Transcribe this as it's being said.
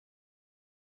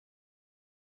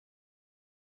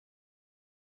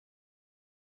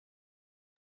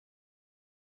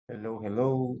Hello,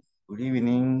 hello. Good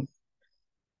evening.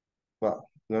 Well,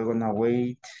 we're gonna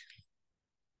wait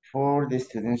for the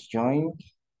students join.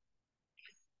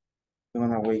 We're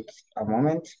gonna wait a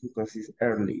moment because it's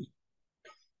early.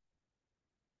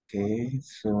 Okay,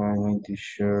 so I'm going to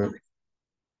share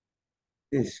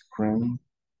this screen.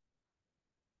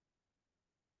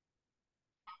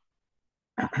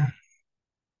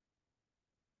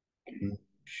 Okay,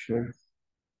 sure.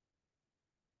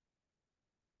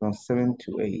 From 7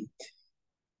 to 8.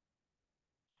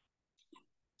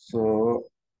 So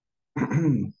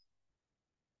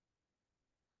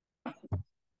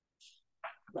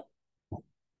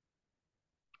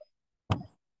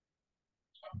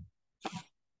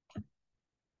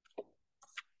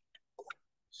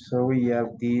so we have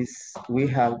these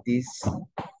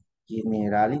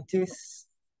generalities.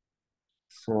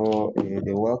 So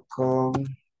the welcome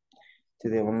to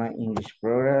the online English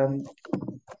program.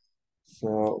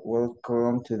 So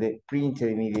welcome to the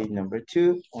pre-intermediate number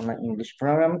 2 online English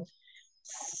program,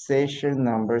 session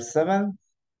number 7,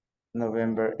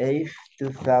 November 8th,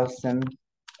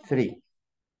 2003.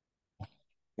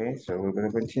 Okay, so we're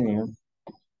going to continue.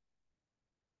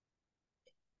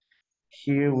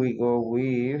 Here we go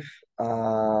with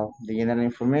the general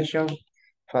information.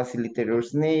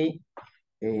 Facilitators name,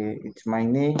 it's my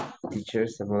name, teacher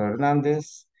Salvador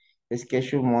Hernandez.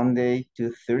 Schedule Monday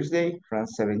to Thursday from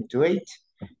 7 to 8.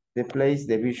 The place,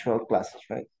 the visual classes,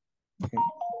 right? Okay.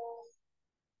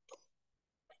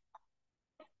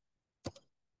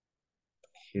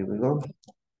 Here we go.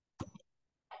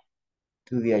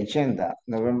 To the agenda.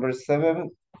 November 7th,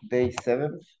 day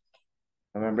 7th,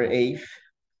 November 8th,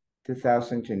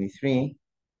 2023.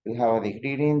 We have the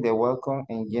greeting, the welcome,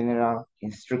 and general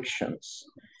instructions.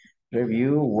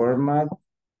 Review, warm-up,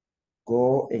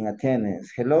 goal, and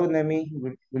attendance. Hello, Nemi.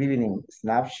 Good evening.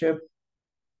 Snapshot,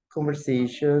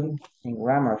 conversation, and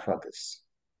grammar focus.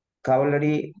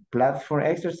 Vocabulary, platform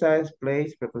exercise,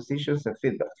 place, prepositions, and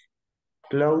feedback.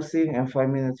 Closing, and 5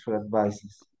 minutes for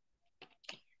advices.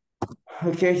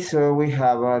 Okay, so we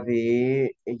have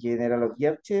the general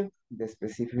objective, the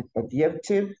specific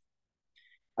objective,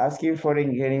 asking for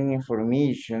and getting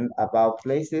information about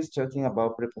places, talking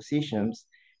about prepositions,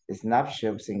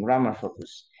 snapshots, and grammar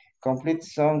focus. Complete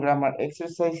some grammar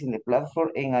exercise in the platform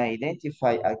and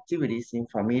identify activities in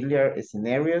familiar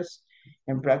scenarios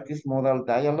and practice modal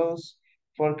dialogues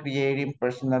for creating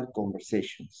personal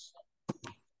conversations.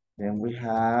 Then we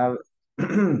have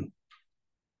the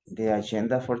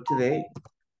agenda for today.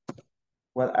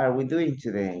 What are we doing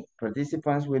today?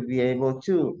 Participants will be able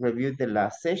to review the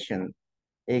last session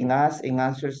and ask and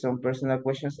answer some personal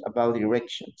questions about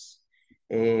directions.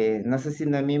 No sé si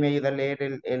Noemí me ayuda a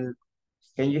leer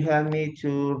Can you help me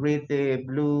to read the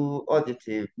blue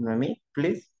adjective, Noemí,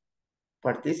 please?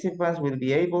 Participants will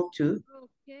be able to...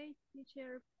 Okay,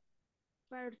 teacher.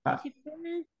 Ah,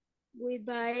 Participants will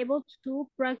be able to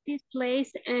practice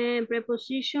place and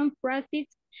preposition practice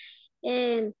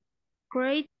and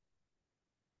create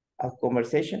a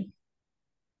conversation.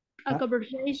 a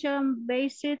conversation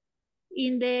based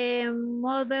in the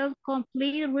model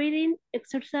complete reading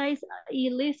exercise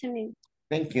and listening.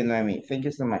 Thank you, Noemí. Thank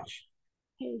you so much.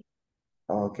 Okay.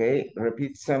 Okay,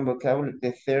 repeat some vocabulary.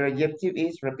 The third objective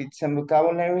is repeat some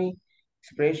vocabulary,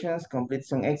 expressions, complete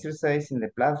some exercise in the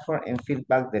platform, and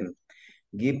feedback them.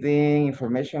 Giving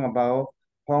information about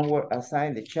homework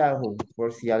assigned the childhood,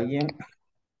 por si alguien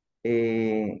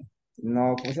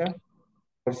no, ¿cómo se llama?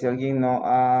 Por si alguien no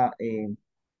ha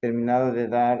terminado de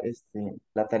dar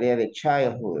la tarea de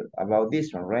childhood, about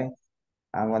this one, right?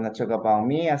 I'm gonna talk about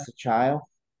me as a child.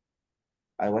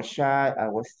 I was shy, I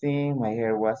was thin, my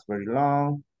hair was very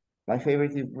long. My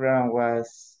favorite program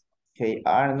was Hey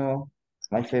Arnold.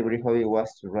 My favorite hobby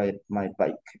was to ride my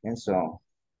bike, and so on.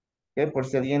 Okay, por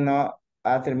si alguien no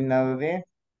ha terminado de,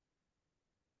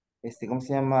 ¿cómo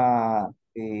se llama?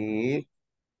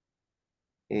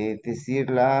 Decir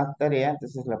la tarea,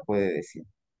 entonces la puede decir.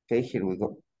 Okay, here we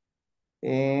go.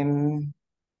 ¿Qué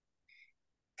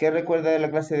recuerda de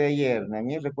la clase de ayer?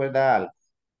 ¿Nami recuerda algo?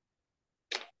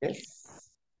 Yes.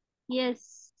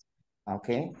 Yes.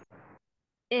 Okay.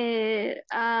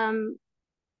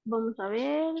 Vamos a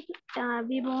ver.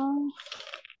 Vimos.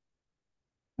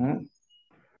 Mm,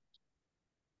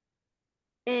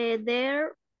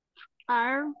 There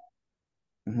are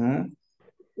mhm,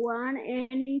 one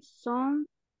any some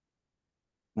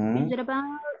mm. is it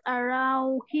about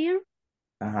around here.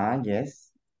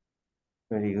 Yes.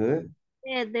 Very good.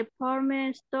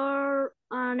 Department store,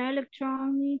 an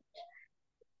electronic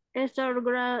store,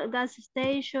 gas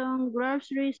station,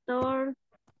 grocery store,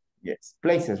 Yes.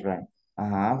 Places, right?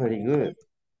 Very good.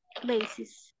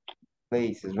 basis.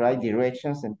 Places, right?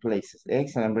 Directions and places.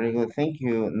 Excellent, very good. Thank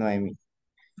you, Noemi.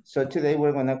 So today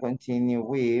we're gonna continue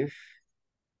with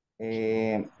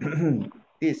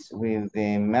this, with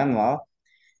the manual.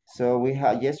 So we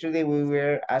had, yesterday we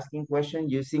were asking questions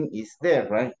using is there,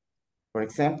 right? For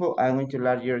example, I'm going to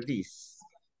larger this.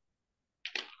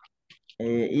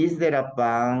 Is there a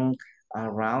bank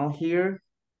around here?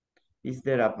 Is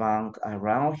there a bank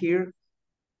around here?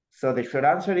 So the short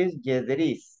answer is yes, there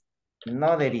is.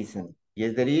 No, there isn't.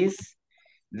 Yes, there is.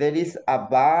 There is a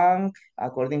bank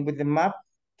according with the map.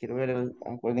 Quiero ver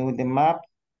according with the map.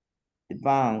 The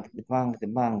bank, the bank, the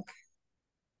bank.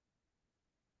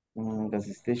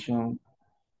 Gas station.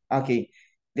 Okay.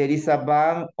 There is a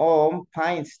bank on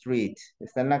Pine Street.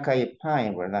 Está en la calle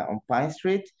Pine, ¿verdad? On Pine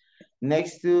Street,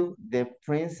 next to the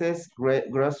Princess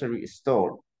Grocery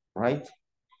Store, right?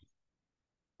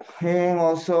 And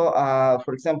also,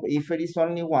 for example, if it is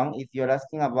only one, if you're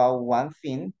asking about one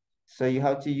thing, so you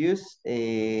have to use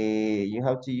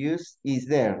is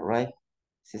there, right?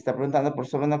 Si está preguntando por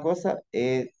solo una cosa,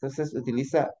 entonces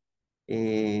utiliza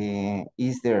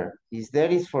is there. Is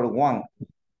there is for one,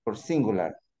 for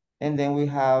singular. And then we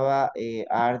have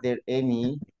are there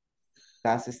any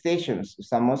gas stations?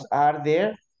 Usamos are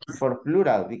there for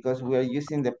plural because we are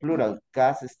using the plural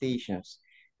gas stations.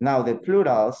 Now the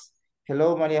plurals,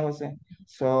 hello Maria Jose.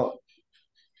 So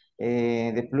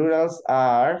the plurals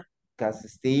are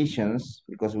gas stations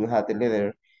because we had the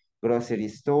letter, grocery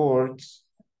stores,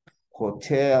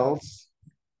 hotels,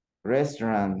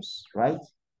 restaurants, right?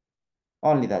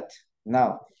 Only that.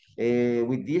 Now,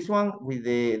 with this one, with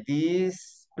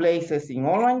these places in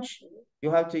orange, you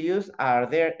have to use are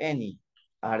there any?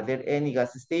 Are there any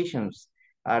gas stations?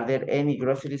 Are there any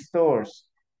grocery stores?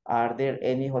 Are there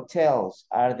any hotels?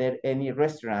 Are there any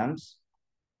restaurants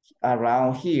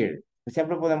around here?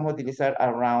 Siempre podemos utilizar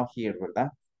around here, ¿verdad?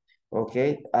 Ok,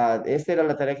 esta era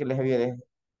la tarea que les había dejado.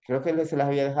 Creo que se las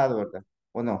había dejado, ¿verdad?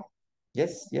 ¿O no?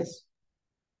 Yes, yes,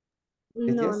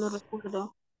 yes, No, no yes.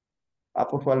 recuerdo.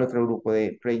 Pues fue al otro grupo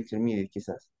de pre-intermediate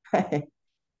quizás.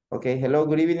 Okay, hello,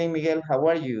 good evening, Miguel. How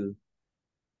are you?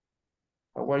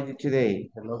 How are you today?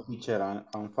 Hello, teacher.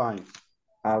 I'm fine.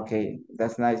 Okay,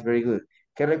 that's nice, very good.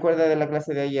 ¿Qué recuerda de la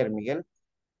clase de ayer, Miguel?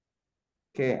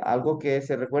 ¿Qué? ¿Algo que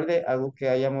se recuerde? ¿Algo que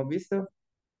hayamos visto?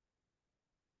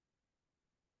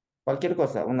 Cualquier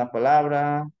cosa, una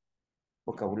palabra,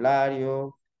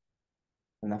 vocabulario,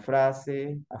 una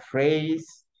frase, a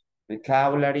phrase,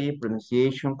 vocabulary,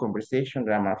 pronunciation, conversation,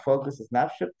 grammar, focus,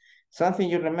 snapshot. Something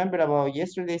you remember about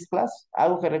yesterday's class?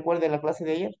 ¿Algo que recuerde de la clase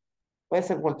de ayer? Puede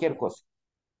ser cualquier cosa.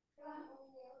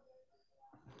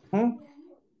 Hmm?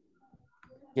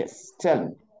 Yes, tell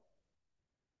me.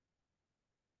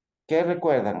 ¿Qué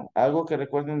recuerdan? ¿Algo que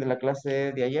recuerden de la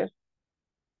clase de ayer?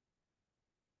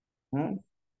 Hmm?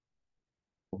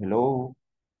 Hello.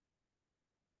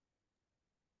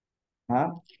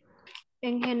 Huh?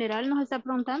 En general nos está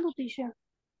preguntando, teacher.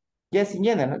 Yes, in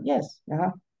general, yes.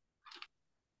 Ajá.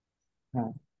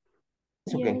 Ajá.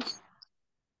 It's okay. Yes.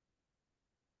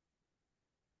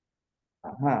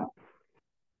 Ajá.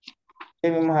 ¿Qué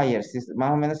vimos ayer? ¿Sí,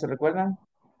 más o menos se recuerdan?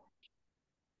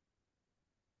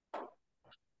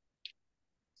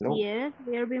 Hello. Yes,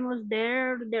 there vimos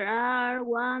there are,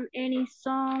 one, any,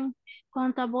 some,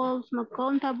 contables, no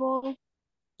countable.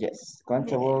 Yes,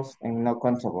 contables and no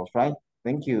contables, right?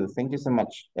 Thank you. Thank you so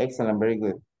much. Excellent, very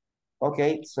good.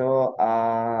 Okay, so,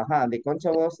 the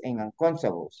contables and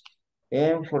uncontables.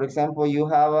 And for example, you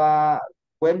have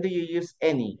when do you use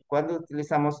any? ¿Cuándo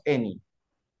utilizamos any?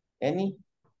 Any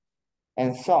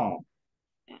and some.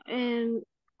 And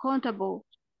countable.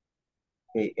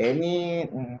 Okay, any,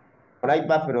 por ahí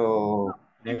va, pero,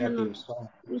 No, no, Negative song,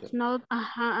 it's teacher. not,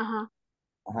 ajá.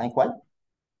 ajá, ¿en cuál?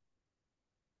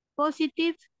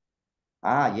 Positive,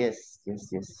 Yes, yes,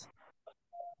 yes.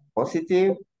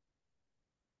 Positive,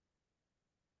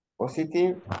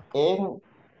 positive, en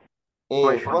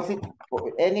positive,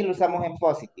 any lo usamos en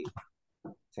positive.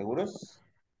 ¿Seguros?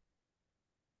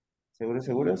 ¿Seguros,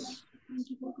 seguros?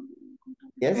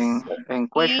 Yes. In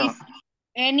question.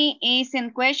 Any is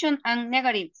in question and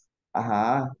negative.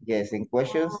 Ajá, yes, en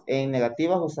questions, en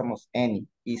negativas usamos any.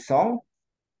 ¿Y son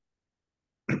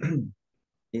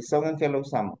en qué lo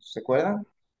usamos? ¿Se acuerdan?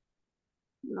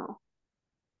 no.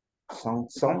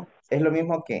 Son, es lo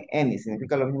mismo que any,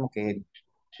 significa lo mismo que any.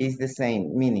 It's the same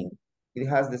meaning. It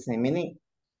has the same meaning.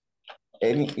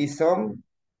 Any y son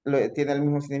tiene el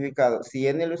mismo significado. Si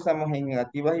any lo usamos en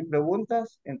negativas y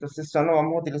preguntas, entonces son lo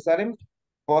vamos a utilizar en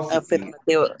positive.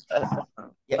 Afirmativo.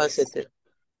 Yes, Positive.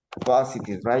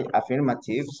 positive, right?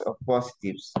 Affirmatives or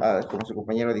positives, como su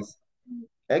compañero dice.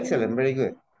 Excellent, very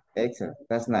good. Excellent,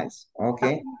 that's nice.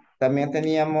 Okay. También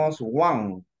teníamos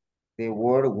one, the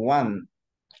word one.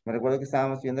 Me recuerdo que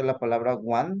estábamos viendo la palabra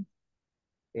one.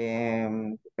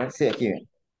 Sí, aquí ven.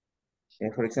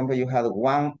 For example, you had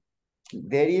one.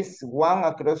 There is one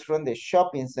across from the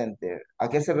shopping center. ¿A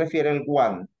qué se refiere el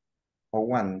one o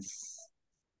ones?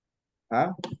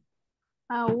 ¿Ah?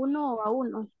 A uno o a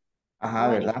uno. A Ajá,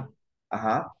 varios. ¿verdad?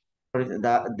 Ajá.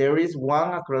 There is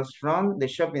one across from the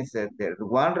shopping center.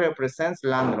 One represents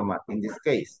laundromat in this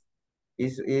case.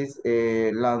 Is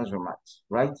a laundromat,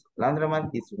 right? Laundromat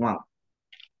is one.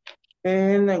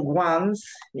 And ones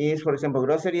is, for example,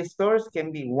 grocery stores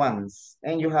can be ones.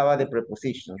 And you have other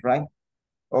prepositions, right?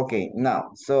 Okay, now,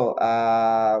 so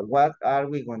what are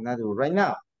we gonna do right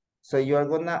now? So you are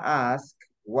gonna ask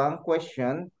one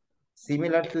question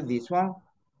similar to this one.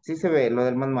 Sí se ve lo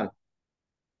del manual.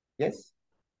 Yes?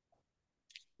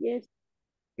 Yes.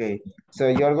 Okay, so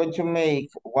you're going to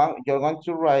make one, you're going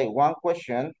to write one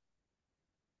question.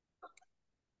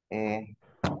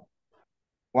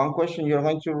 One question you're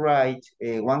going to write,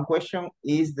 one question,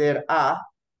 is there a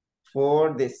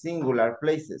for the singular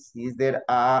places? Is there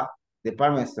a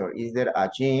department store? Is there a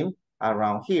gym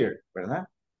around here? ¿Verdad?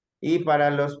 Y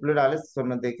para los plurales son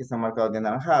los de que están marcados de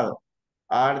anaranjado.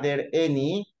 Are there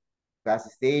any gas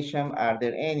station? Are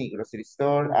there any grocery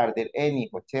store? Are there any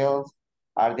hotels?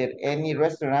 Are there any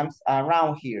restaurants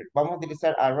around here? Vamos a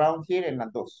utilizar around here en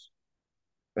las dos,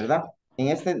 ¿verdad? En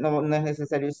este no, no es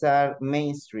necesario usar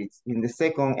Main Street. In the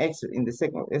second,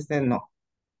 este no.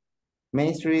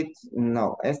 Main Street,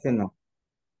 no, este no.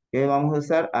 ¿Qué vamos a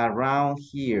usar? Around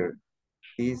here.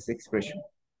 This expression.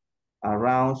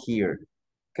 Around here.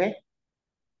 Okay?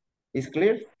 Is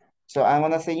clear? So I'm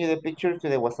gonna send you the picture to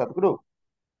the WhatsApp group.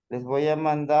 Les voy a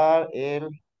mandar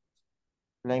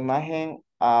la imagen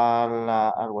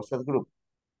al WhatsApp group.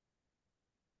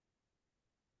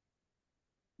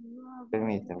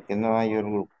 Permítanme, que no hay el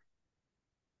grupo.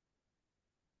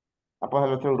 Ah, pues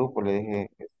al otro grupo le dejé.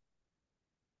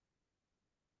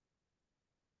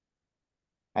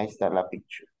 Ahí está la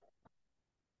picture.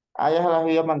 Ah, ya se las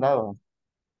había mandado.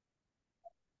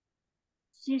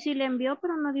 Sí, sí le envió,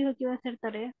 pero no dijo que iba a hacer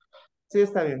tarea. Sí,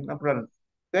 está bien, no problem.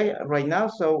 Okay, right now,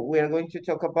 so we are going to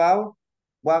talk about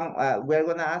one, we are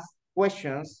going to ask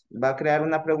questions. Va a crear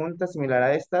una pregunta similar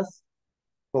a estas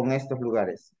con estos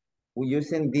lugares. We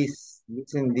using these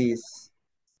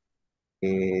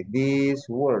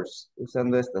words,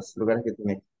 usando estos lugares que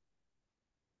tiene.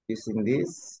 Using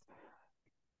this,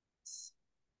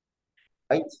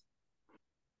 right?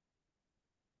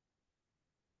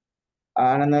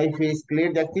 I don't know if it's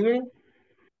clear the activity.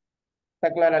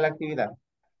 Está clara la actividad.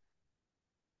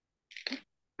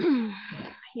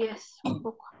 Yes, un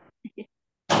poco.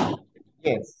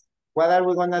 Yes. What are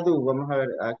we gonna do? Vamos a ver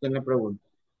a quién le pregunto.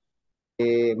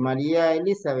 María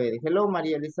Elizabeth. Hello,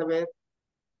 María Elizabeth.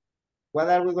 What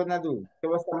are we gonna do? ¿Qué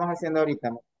estamos haciendo ahorita?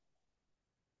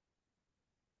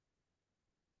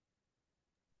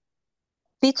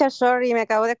 Teacher, sorry, me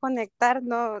acabo de conectar,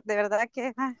 no, de verdad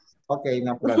que, Ok,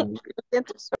 no problem. lo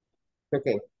siento. Ok.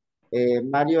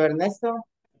 Mario Ernesto,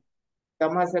 ¿qué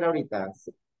vamos a hacer ahorita?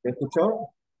 ¿Te escuchó?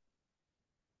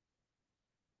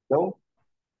 ¿No?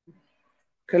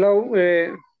 Hello,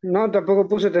 no, tampoco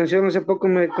puse atención, hace poco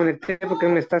me conecté porque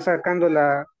me está sacando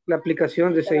la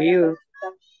aplicación de seguido.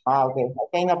 Ah, ok.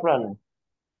 Ok, no problem.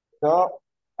 So,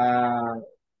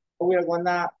 we are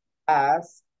gonna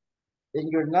ask in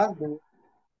your notebook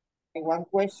one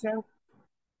question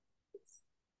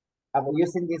about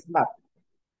using this map.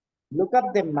 Look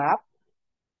up the map,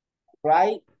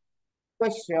 write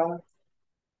question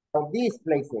of these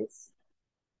places.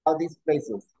 Of these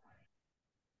places.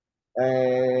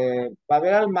 Va a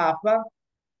ver al mapa,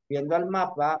 viendo al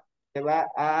mapa, se va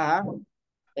a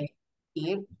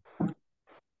escribir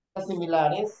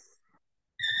similares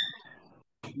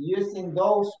using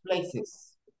those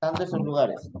places, usando esos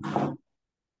lugares.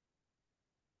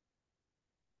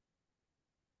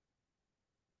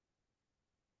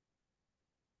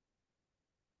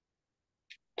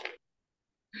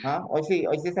 ¿Ah? Hoy sí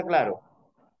está claro.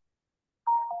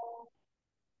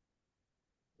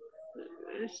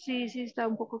 Sí, sí, está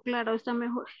un poco claro, está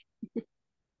mejor.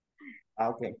 Ah,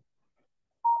 okay.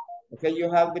 Okay,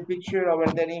 you have the picture over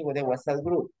there in the WhatsApp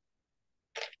group.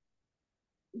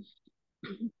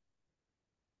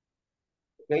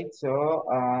 Okay, so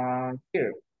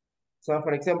here. So,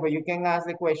 for example, you can ask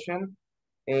the question.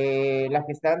 Las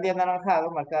que están de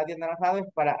anaranjado, marcadas de anaranjado,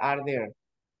 es para are there.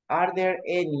 Are there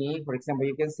any, for example,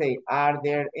 you can say, are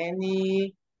there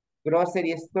any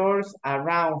grocery stores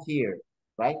around here,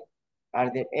 right?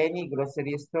 Are there any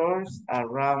grocery stores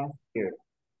around here?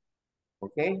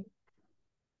 Okay.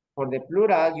 for the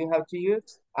plural, you have to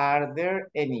use, are there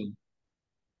any?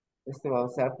 Esto va a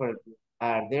usar por el plural.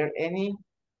 Are there any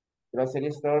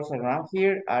grocery stores around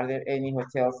here? Are there any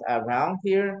hotels around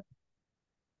here?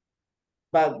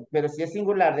 Pero si es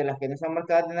singular de las que no están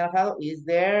marcadas de naranjado, is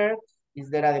there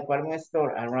a department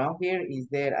store around here? Is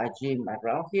there a gym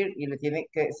around here? Y le tiene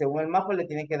que, según el mapa, le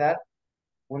tiene que dar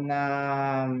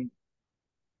una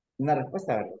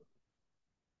respuesta, ¿verdad?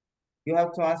 You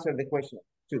have to answer the question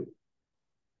too.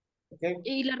 Okay.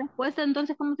 Y la respuesta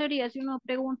entonces, ¿cómo sería? Si uno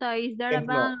pregunta, ¿is there a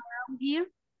Ejemplo, bank around here?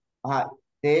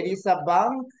 there is a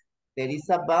bank,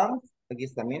 aquí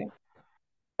está, miren,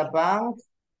 a bank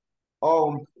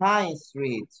on Pine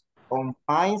Street,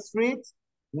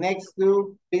 next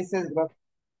to Princess,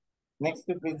 next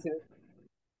to Princess.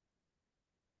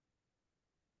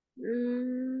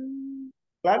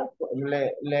 Claro,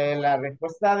 la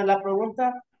respuesta de la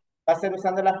pregunta va a ser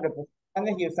usando las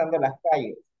preposiciones y usando las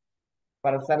calles.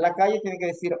 Para usar la calle tiene que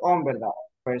decir on, ¿verdad?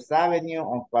 First Avenue,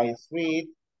 on Pine Street.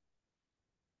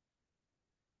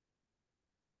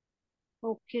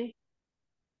 Ok.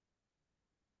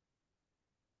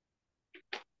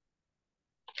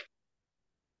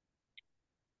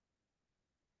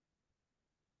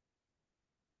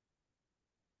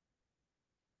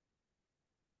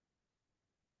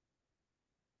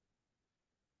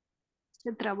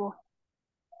 Se trabó.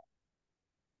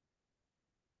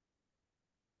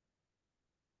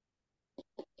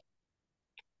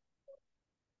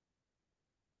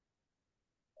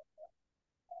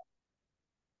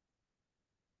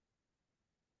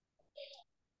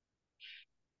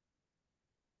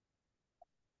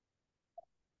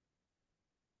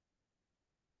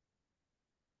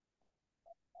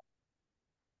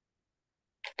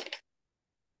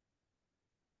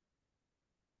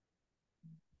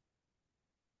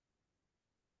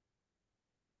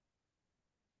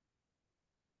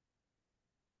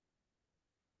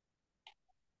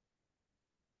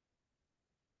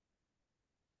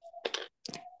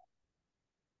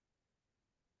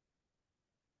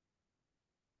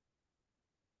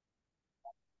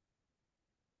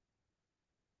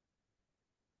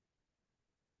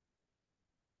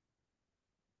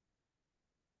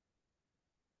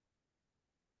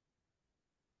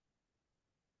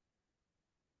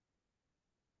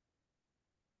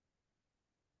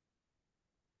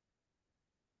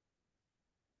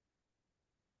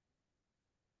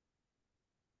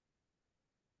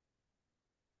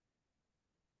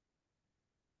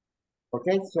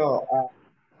 Okay, so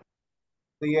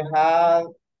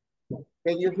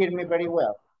can you hear me very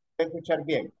well? ¿Puedo escuchar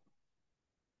bien?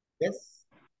 Yes.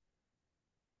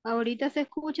 Ahorita se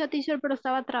escucha, teacher, pero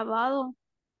estaba trabado.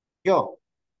 Yo.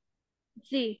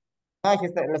 Sí. No, es que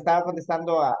le estaba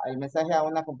contestando el mensaje a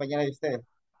una compañera de ustedes.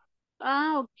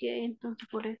 Ah, ok, entonces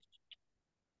por eso.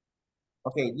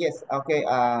 Okay, yes, okay,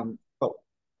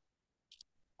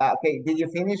 okay, did you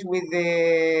finish with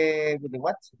the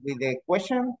what? With the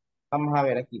question? Vamos a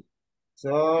ver aquí. So,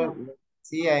 No. let's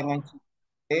see, I'm going to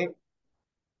take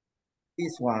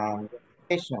this one,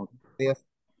 question.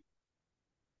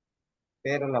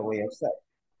 Pero la voy a usar.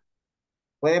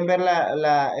 Pueden ver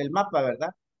el mapa,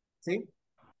 ¿verdad? ¿Sí?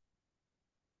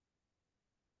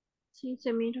 Sí,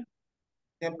 se mira.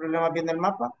 ¿Tienen problemas viendo el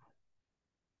mapa?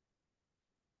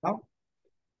 ¿No?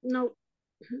 No.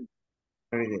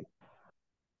 Very good.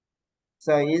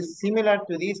 So it's similar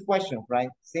to this question, right?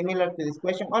 Similar to this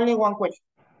question. Only one question.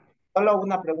 Solo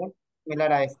una pregunta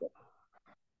similar a esta.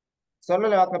 Solo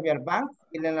le va a cambiar bank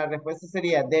y en la respuesta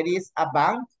sería there is a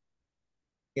bank.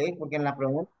 ¿Ok? Porque en la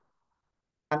pregunta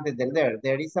antes del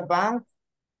there is a bank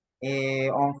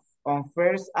on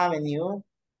First Avenue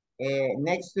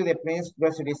next to the Prince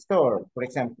Grocery Store, for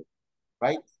example.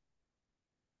 Right?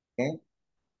 ¿Ok?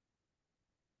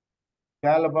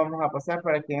 Ya lo vamos a pasar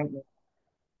para que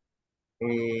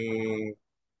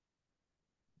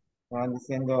van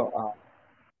diciendo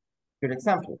your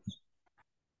examples.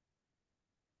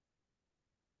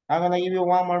 I'm gonna give you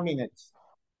one more minute.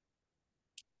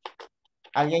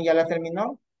 ¿Alguien ya la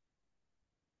terminó?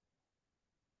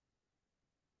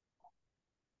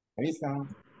 Avisan.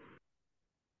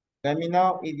 Let me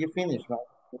know if you finish, right?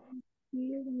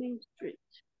 Here, Main Street.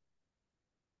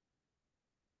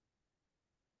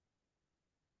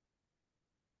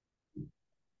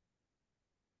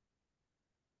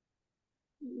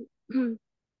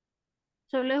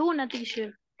 Solo es una,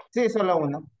 teacher. Sí, solo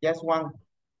uno. Just one.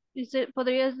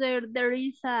 Podría ser, there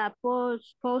is a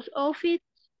post office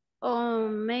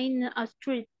on Main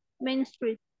Street.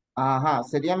 Ajá,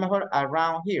 sería mejor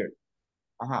around here.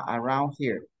 Ajá, around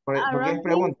here. Porque es Around here.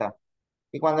 pregunta.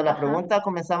 Y cuando la Ajá. pregunta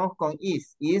comenzamos con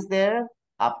is there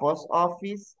a post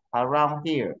office around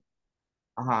here?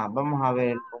 Ajá, vamos a ver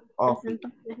el post office.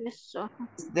 Entonces eso.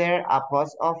 Is there a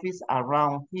post office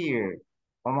around here?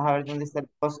 Vamos a ver dónde está el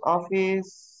post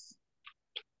office.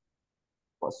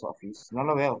 Post office, no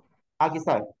lo veo. Aquí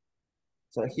está.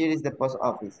 So here is the post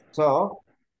office. So,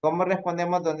 ¿cómo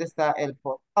respondemos dónde está el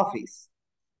post office?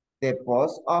 The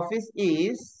post office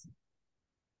is,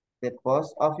 the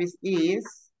post office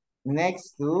is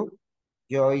next to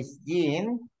Joyce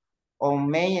Jean on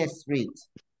Main Street.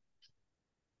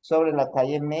 Sobre la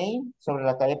calle Main, sobre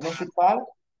la calle principal,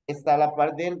 está la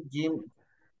parte del gym,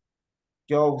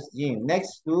 Joe's Gym,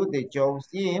 next to the Joe's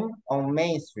Gym on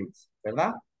Main Street,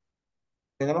 ¿verdad?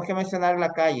 Tenemos que mencionar la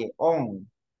calle, on.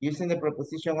 Using the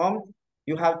preposition on,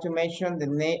 you have to mention the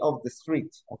name of the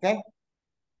street, ¿ok?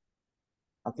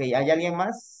 Ok, ¿hay alguien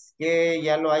más que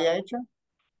ya lo haya hecho?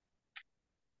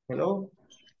 Hello.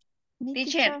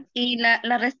 Teacher, y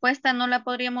la respuesta no la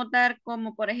podríamos dar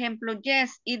como, por ejemplo,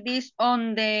 yes, it is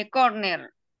on the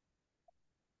corner.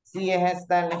 Sí,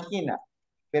 está en la esquina,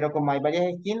 pero como hay varias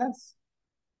esquinas,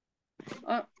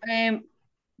 Oh,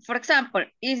 for example,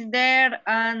 is there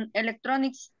an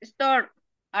electronics store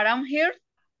around here?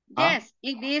 ah, Yes,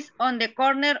 it is on the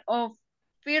corner of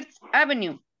First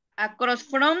Avenue, across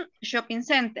from shopping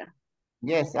center.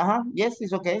 yes, yes,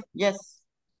 it's okay, yes,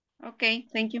 Okay,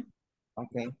 thank you.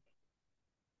 okay.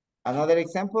 Another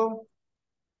example,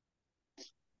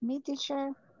 Me,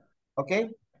 teacher, okay,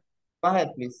 go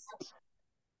ahead, please.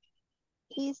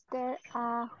 is there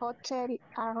a hotel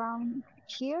around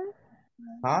here?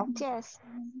 Huh? Yes,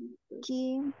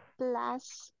 Kim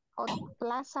Plaza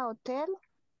Hotel.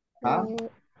 Huh?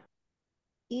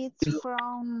 It's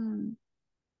from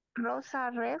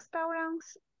Rosa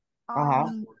Restaurants Uh-huh.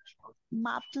 on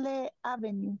Maple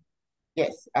Avenue.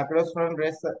 Yes, across from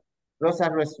Rosa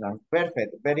Restaurant.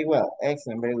 Perfect, very well,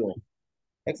 excellent, very well.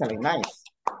 Excellent, nice.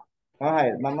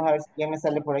 Vamos a ver si ya me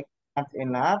sale por aquí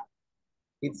en la app.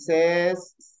 It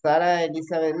says Sara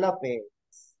Elizabeth López.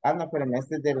 Ah, no, espérame,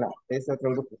 este es es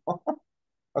otro grupo.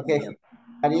 Ok.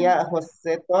 María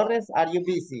José Torres, are you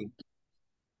busy?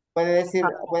 Puede decir,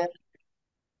 puede,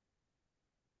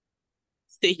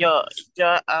 Sí, yo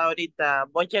ahorita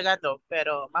voy llegando,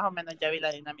 pero más o menos ya vi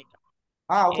la dinámica.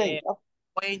 ok, Eh, oh,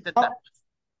 Voy a oh, intentar.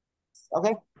 ok,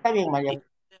 está bien, María. Is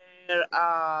there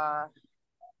a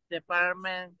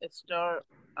department store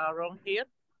around here?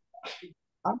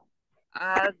 Ah,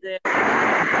 Are there no,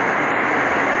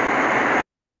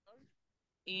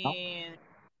 in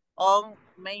on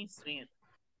Main Street?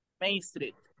 Main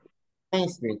Street. Main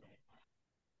Street.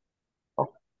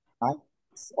 Oh,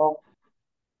 nice. Oh,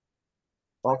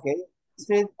 ok,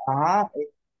 Street,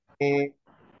 eh,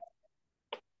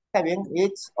 está bien,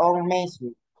 it's on Main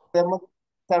Street. Podemos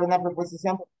usar una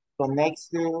preposición con next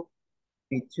to,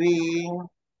 between,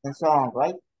 and so on,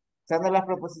 right? Usando las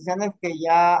preposiciones que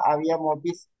ya habíamos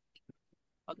visto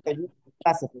Okay. en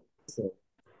clase.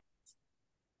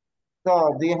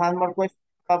 So, do you have more questions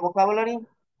about vocabulary?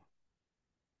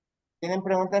 ¿Tienen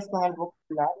preguntas con el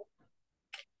vocabulario?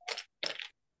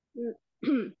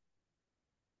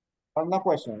 Or no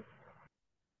question?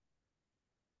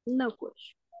 No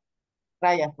question.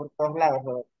 Rayas por todos lados,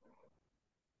 Robert.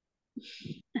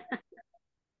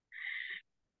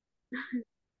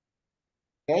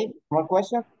 Okay, more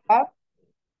questions?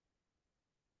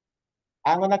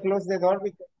 I'm gonna close the door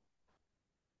because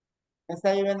me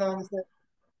está lloviendo donde usted.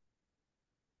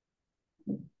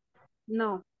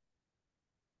 No.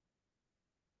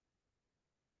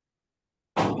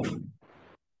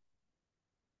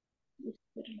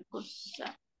 Espera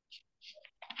cosa.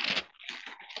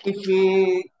 If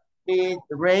it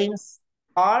rains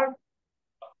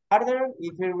harder,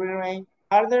 if it will rain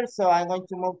harder, so I'm going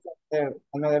to move to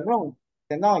another room,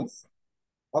 the noise.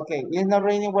 Okay, it's not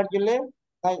raining where you live?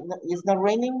 It's not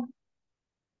raining?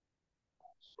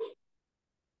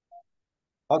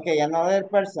 Okay, another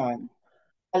person.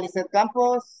 Alice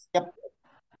Campos,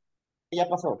 ya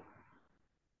pasó.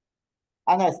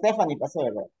 Ah, no, Stephanie pasó,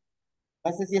 ¿verdad?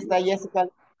 No sé si está Jessica.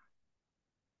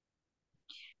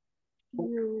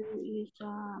 You is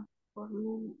a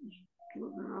formal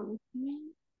around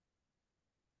here.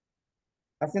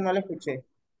 Así no le escuché.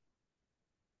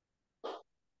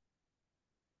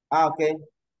 Ah, okay.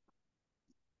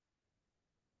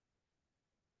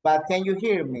 But can you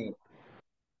hear me?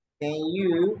 Can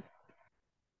you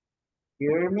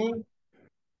hear me?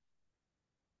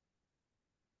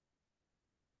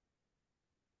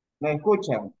 ¿Me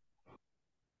escuchan?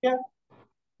 Yeah.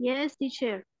 Yes,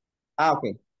 teacher. Ah,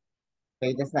 okay.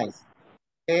 Okay, that's nice.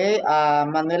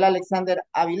 Manuel Alexander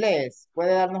Avilés,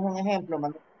 ¿puede darnos un ejemplo,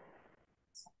 Manuel?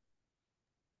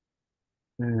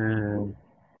 Uh,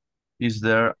 is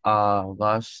there a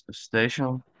gas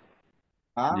station?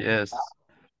 Ah, Yes.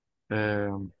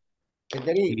 Um, is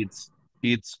there is.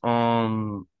 it's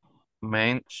on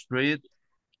Main Street.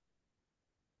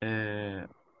 Uh,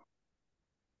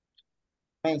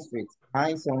 Main Street.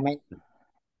 It's on Main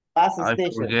Bus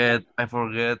station. I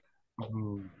forget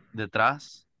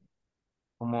detrás.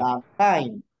 Como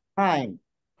Time. Time.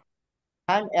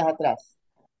 Time es atrás.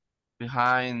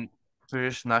 behind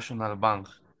First National Bank.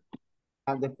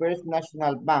 And the First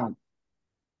National Bank.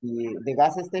 Y the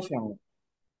gas station.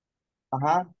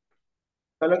 Ajá.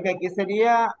 Solo que aquí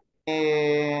sería,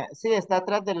 sí, está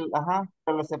atrás del, ajá,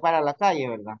 pero lo separa la calle,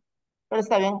 ¿verdad? Pero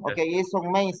está bien, ok, Yes. es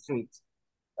on Main Street.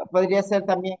 Podría ser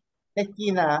también la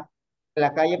esquina de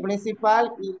la calle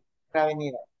principal y la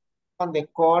avenida. On the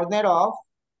corner of,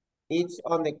 each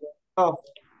on the corner of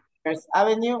First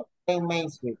Avenue and Main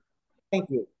Street. Thank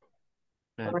you.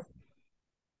 Okay.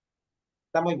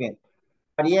 Está muy bien.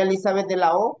 María Elizabeth de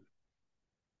la O.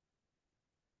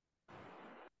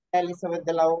 Elizabeth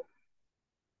de la O.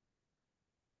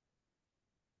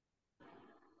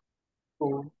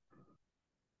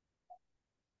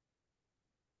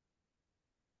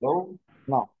 No,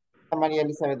 no. María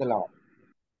Elizabeth de la O.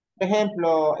 Por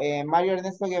ejemplo, Mario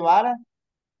Ernesto Guevara.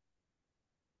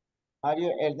 Mario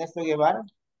Ernesto Guevara.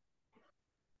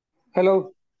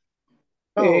 Hello.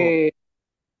 No.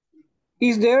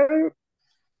 Is there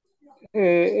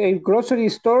a grocery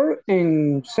store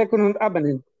in Second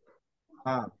Avenue?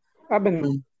 Ah,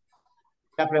 Avenue.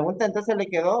 la pregunta entonces le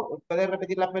quedó. ¿Puede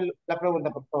repetir la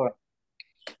pregunta, por favor?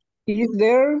 Is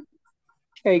there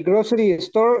a grocery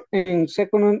store in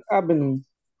Second Avenue?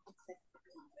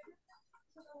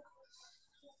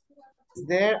 Is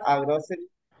there a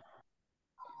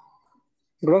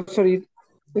Grocery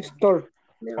store.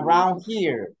 around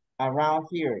here? Around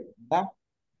here, ¿verdad?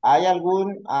 ¿Hay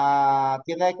algún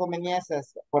tienda de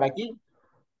conveniencias por aquí?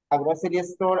 A grocery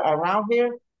store around here?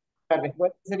 La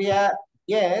respuesta sería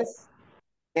yes,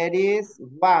 there is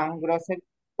one grocery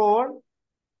store.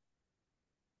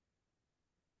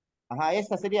 Ajá,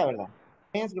 esta sería, ¿verdad?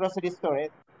 Means grocery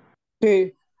store.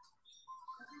 Sí.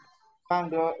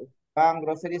 One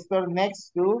grocery store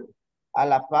next to, a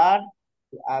la par,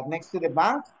 next to the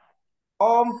bank,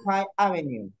 on Pine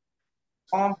Avenue.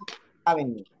 On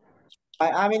Avenue.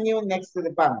 Pine Avenue next to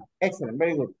the bank. Excellent,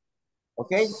 very good.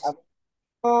 Okay.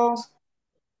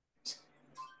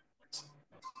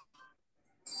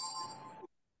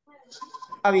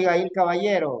 Abigail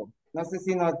Caballero. No sé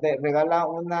si nos regala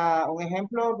un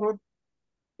ejemplo, Ruth.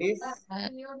 Please.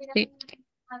 Sí.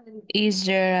 Is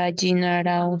there a gym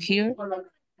around here?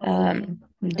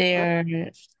 There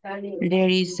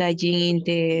is a gym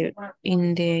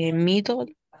in the middle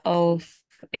of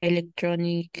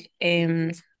electronic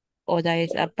or there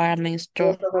is apartment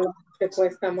store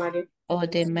or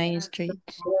the main street.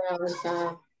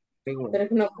 Pero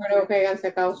no creo que hayan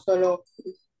sacado solo.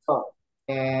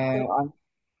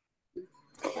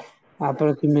 Pero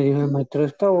aquí me dijo el maestro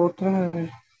esta otra.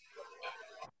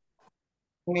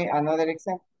 Another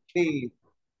example. Sí.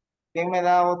 ¿Quién me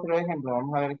da otro ejemplo?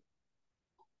 Vamos a ver.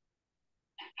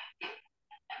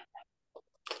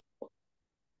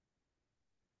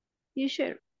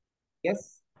 Teacher,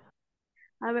 Yes.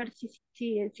 a ver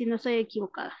si no estoy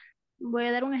equivocada. Voy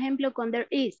a dar un ejemplo con there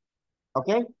is.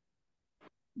 Okay.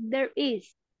 There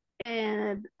is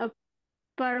an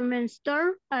apartment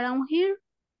store around here.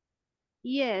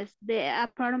 Yes, the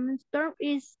apartment store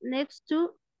is next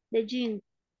to the gym.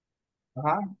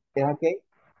 Ajá. Okay.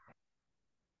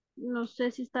 No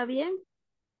sé si está bien.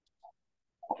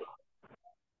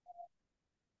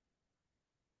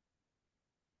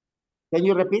 Can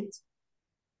you repeat?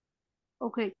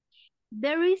 Okay.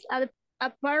 There is an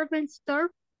apartment store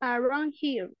around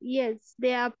here. Yes,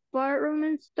 the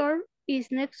apartment store is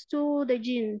next to the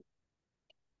gym.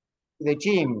 The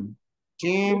gym.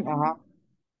 Gym, ajá.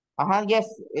 Ajá, yes,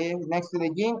 is next to the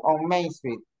gym on Main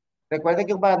Street. Recuerde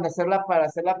que para hacer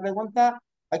la pregunta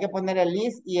hay que poner el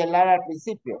is y el are al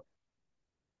principio.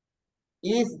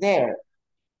 Is there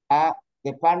a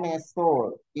department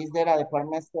store? Is there a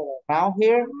department store around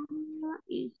here?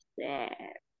 Is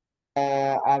there?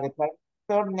 A department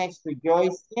store next to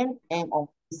Joyce Inn and on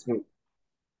Main Street.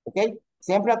 ¿Ok?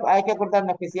 Siempre hay que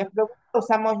acordarnos que si es pregunta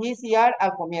usamos is y are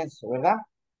al comienzo, ¿verdad?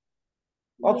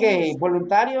 Ok, Yes.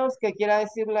 voluntarios que quiera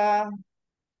decir la...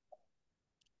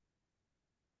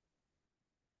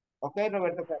 Ok,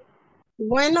 Roberto.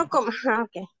 Bueno, como,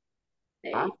 ok.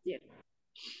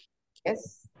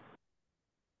 Yes.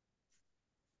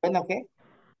 Bueno, ¿qué?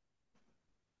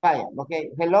 Vaya, ok.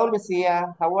 Hello,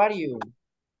 Lucia. How are you?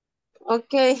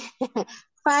 Ok,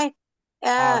 fine.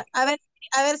 A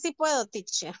ver si puedo,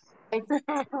 teacher.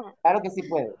 Claro que sí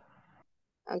puede.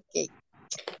 Ok.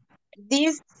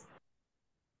 This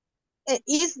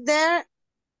is there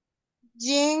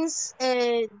jeans,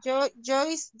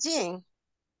 Joyce jean.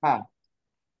 Ah,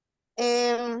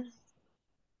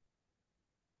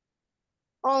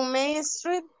 On Main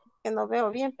Street, que no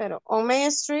veo bien, pero on Main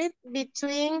Street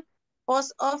between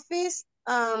post office,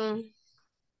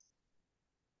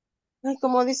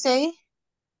 ¿cómo dice ahí?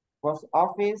 post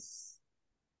office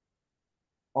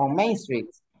on Main Street.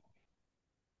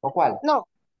 ¿O cuál? No,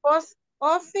 post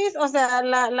office, o sea,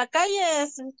 la calle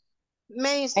es Main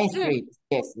Main Street. Street,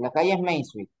 yes, la calle es Main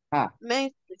Street. Ah,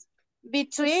 Main Street.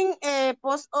 Between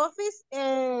post office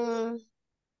and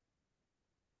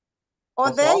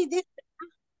post they office.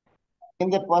 In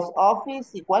the post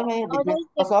office, ¿y cuál me dijo? Between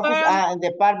post office, en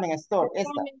department store,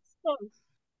 esta.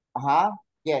 Ajá,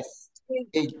 yes.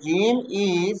 The gym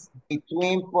is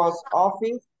between post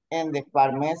office and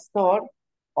department store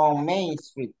on Main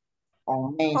Street.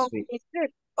 On Main Street.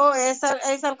 Oh, es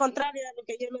al contrario de lo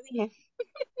que yo le dije.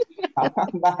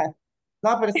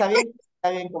 No, pero está bien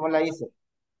como la hice.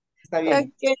 Está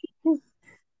bien. Okay,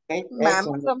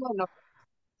 excellent.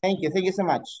 Thank you so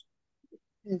much.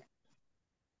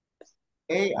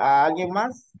 Okay, ¿alguien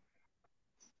más?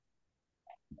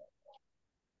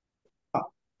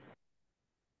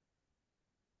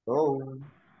 Oh.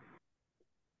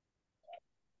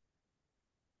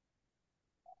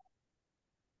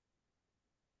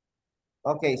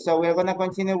 Okay, so we're gonna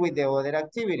continue with the other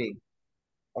activity.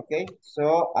 Okay,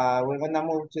 so we're gonna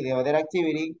move to the other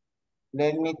activity.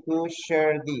 Let me to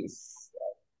share this.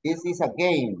 This is a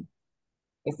game.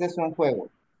 Este es un juego.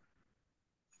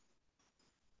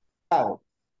 Okay,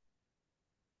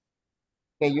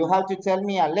 you have to tell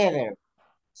me a letter.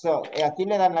 So, aquí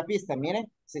le dan la pista,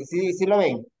 miren. Sí lo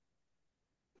ven.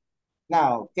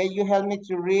 Now, can you help me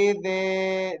to read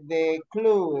the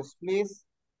clues, please?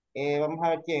 Vamos a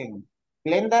ver quién.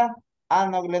 ¿Glenda? Ah,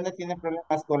 no, Glenda tiene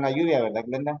problemas con la lluvia, ¿verdad,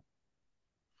 Glenda?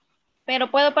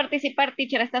 Pero puedo participar,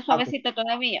 teacher, está Okay. suavecito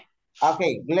todavía. Ok,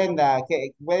 Glenda,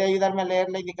 ¿puede ayudarme a leer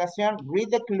la indicación? Read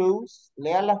the clues,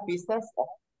 lea las pistas.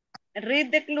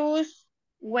 Read the clues,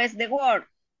 where's the word?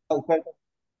 Oh, perfect.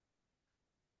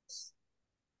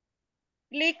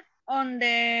 Click on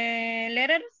the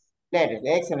letters. Letters,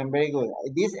 excellent, very good.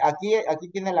 Aquí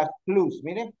tiene las clues,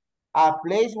 miren. A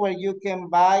place where you can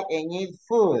buy and eat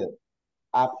food.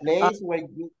 A place where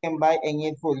you can buy and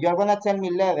eat food. You're gonna tell me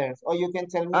letters, or you can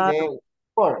tell me the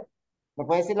word. Me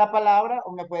puede decir la palabra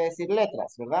o me puede decir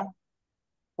letras, ¿verdad?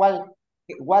 What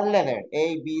letter?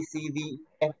 A, B, C, D,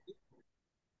 F.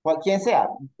 Quien sea.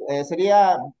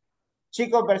 Sería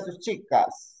chicos versus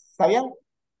chicas. ¿Está bien?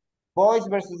 Boys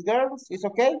versus girls, ¿is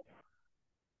okay?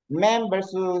 Men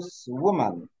versus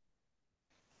women.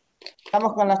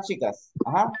 Estamos con las chicas.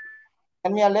 Ajá.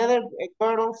 Tell me a letter,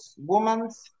 girls,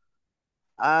 women's.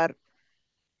 R.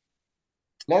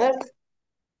 Letter.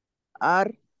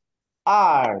 R.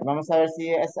 R. Vamos a ver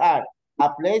si es R.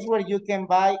 A place where you can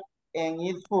buy and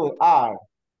eat food. R.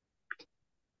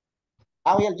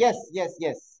 Ah, well, yes.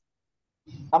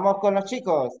 Vamos con los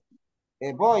chicos.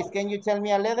 Boys, can you tell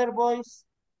me a letter, boys?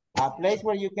 A place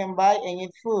where you can buy and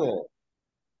eat food.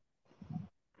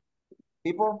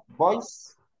 People,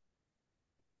 boys.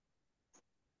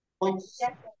 Boys.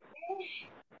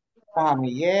 A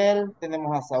Miguel,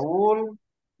 tenemos a Saúl,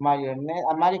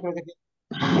 a Mario creo que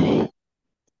tiene,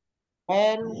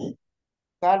 Manuel,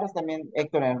 Carlos también,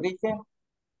 Héctor Enrique,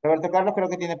 Roberto Carlos creo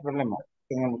que tiene problemas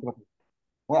en el micrófono.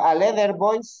 A leather,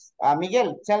 boys, a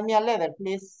Miguel, tell me a leather,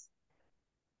 please.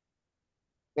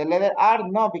 The letter R,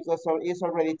 no, because it's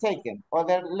already taken.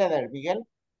 Other letter, Miguel.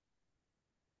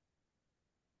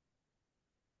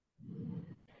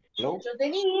 Hello? Yo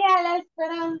tenía la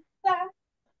esperanza.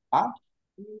 ¿Ah?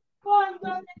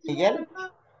 Miguel.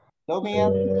 Hello,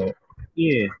 Miguel.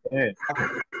 Yeah. Okay.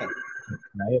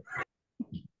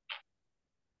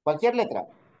 Cualquier letra.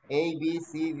 A, B,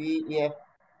 C, D, E, F.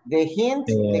 The hint,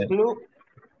 the clue.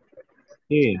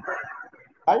 E.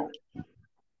 ¿Cuál?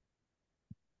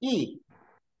 E.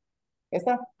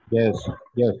 ¿Esta? Yes.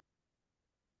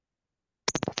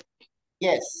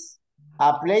 Yes.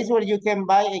 A place where you can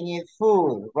buy and eat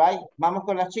food, right? Vamos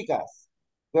con las chicas.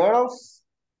 Girls,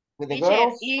 with the Teacher,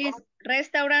 girls. is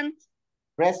restaurant.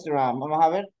 Restaurant, vamos a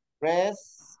ver.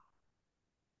 Yes.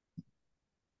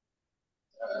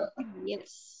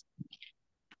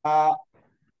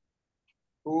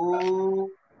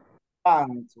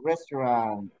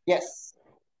 Restaurant. Yes.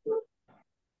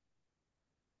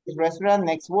 Restaurant,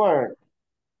 next word.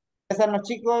 Empiezan los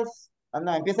chicos.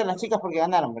 No, empiezan las chicas porque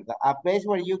ganaron, ¿verdad? A place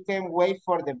where you can wait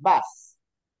for the bus.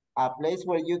 A place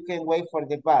where you can wait for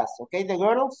the bus. Okay, the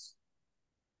girls?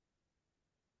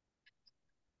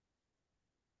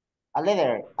 A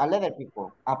letter,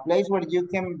 people. A place where you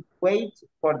can wait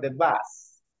for the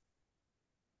bus.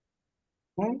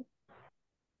 ¿Mm?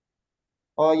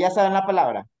 ¿O ya saben la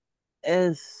palabra?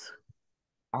 Es.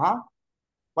 Ajá.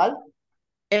 ¿Cuál?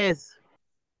 Es.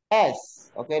 S.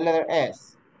 Ok, letter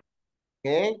S.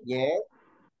 Ok, yes.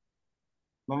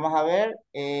 Vamos a ver.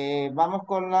 Vamos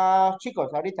con los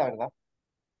chicos ahorita, ¿verdad?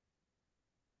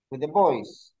 With the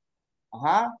boys.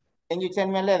 Ajá. Can you tell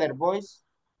me a letter, boys?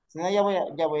 Si no, ya voy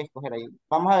a escoger ahí.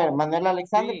 Vamos a ver. Manuel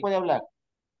Alexander Sí. puede hablar.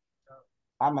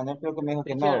 Ah, Manuel creo que me dijo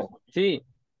que no, Teacher, ¿verdad? sí.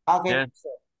 Ah, ok. Yes.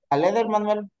 A letter,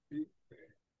 Manuel.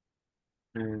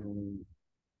 Mm,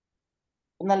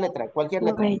 Una letra, cualquier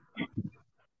letra. Wait.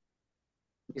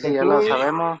 Y ¿Te si ya lo incluye?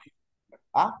 sabemos,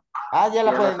 Ah, ya la ya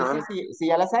lo puede decir. sabemos. Si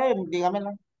ya la sabe,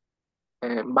 dígamela.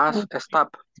 Bus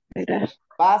stop. Esperar.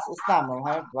 Bus stand. Vamos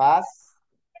a ver. Bus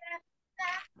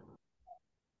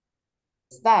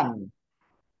stand.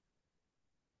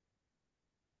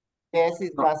 Yes,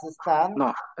 is No, bus stand.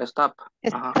 no, stop.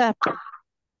 Ajá. Stop.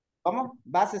 ¿Cómo?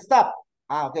 Bus stop.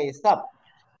 Ah, ok, stop.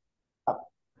 Stop.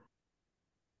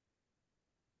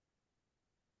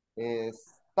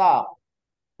 Stop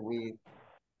with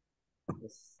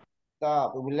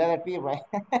stop with letter P, right?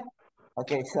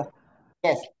 Okay, so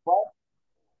yes,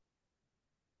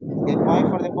 the point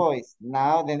for the boys.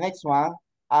 Now the next one,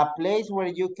 a place where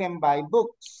you can buy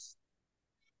books.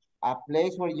 A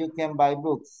place where you can buy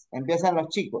books. Empiezan los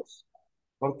chicos.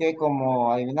 Porque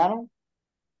como adivinaron.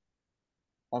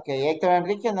 Ok, Héctor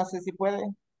Enrique, no sé si puede.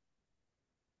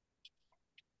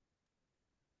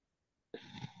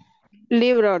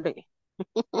 Library.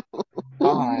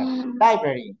 Vamos a ver.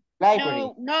 Library.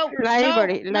 Library. No,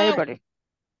 Library. Library.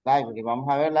 Library. Vamos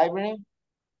a ver, library.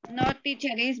 no,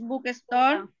 teacher, is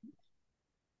bookstore.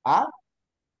 Ah,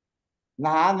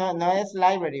 no es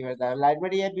library, ¿verdad?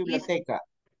 Library es biblioteca.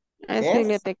 Es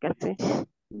biblioteca, sí.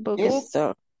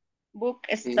 Bookstore.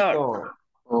 Bookstore.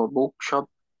 O bookshop.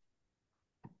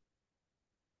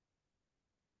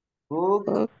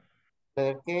 Book.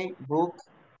 Okay, book.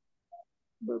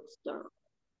 Bookstore.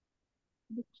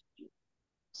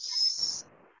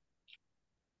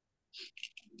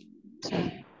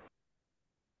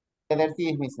 Letter T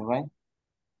is missing, right?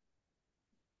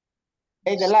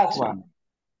 Okay, the last one.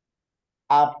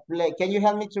 Can you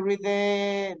help me to read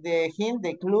the hint,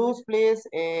 the clues, please?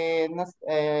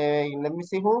 Let me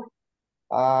see who.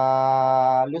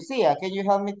 Lucia, can you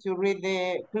help me to read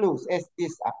the clues? Is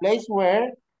this a place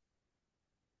where?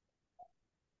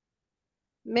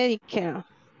 Medicare.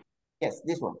 Yes,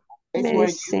 this one. Place where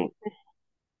Medicine.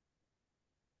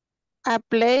 A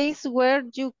place where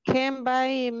you can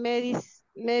buy medicine.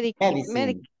 Yes,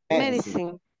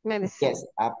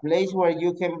 a place where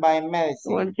you can buy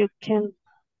medicine. Where you can.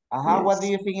 Yes. What do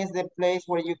you think is the place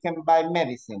where you can buy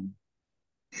medicine?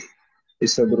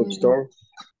 It's a drugstore.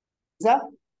 Is that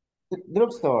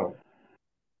drugstore?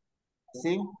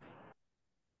 See?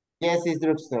 Yes, it's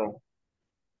drugstore.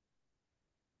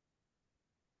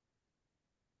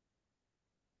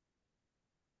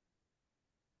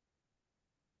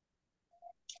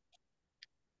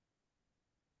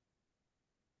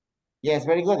 Yes,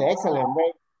 very good. Excellent.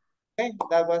 Okay,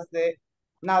 that was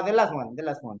now the last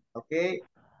one. Okay.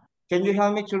 Can you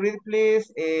help me to read,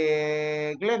 please?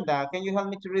 Glenda, can you help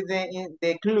me to read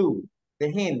the clue, the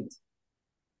hint?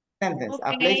 Sentence.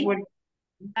 Okay.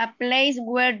 A place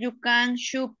where you can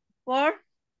shop for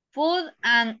food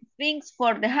and things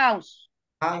for the house.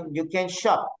 You can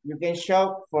shop. You can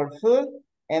shop for food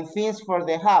and things for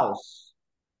the house.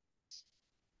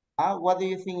 What do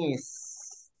you think is?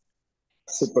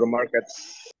 Supermarket.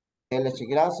 Okay, let's check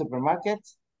it out. Supermarket.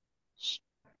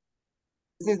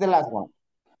 This is the last one.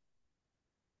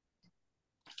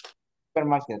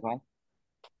 Supermarket, right?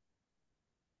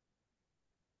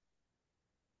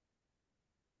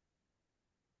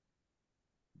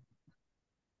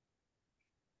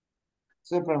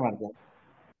 Supermarket.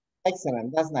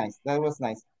 Excellent. That's nice. That was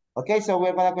nice. Okay, so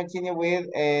we're going to continue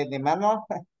with the manual.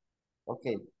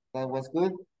 Okay, that was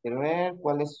good. Quiero ver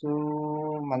cuál es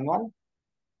su manual.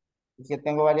 Es que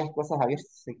tengo varias cosas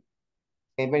abiertas. Sí.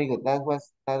 Okay, very good. That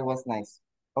was nice.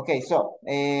 Okay, so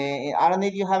I don't know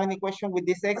if you have any question with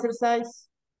this exercise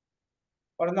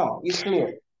or no. It's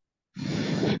clear.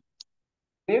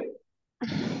 Clear?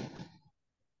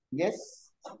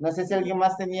 Yes. No sé si alguien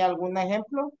más tenía algún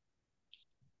ejemplo.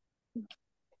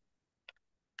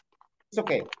 It's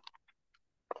okay.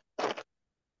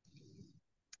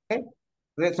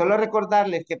 Okay. Solo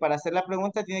recordarles que para hacer la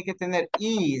pregunta tiene que tener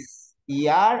is y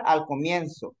are al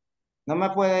comienzo. No me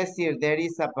puede decir there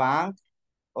is a bank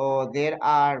o there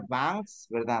are banks,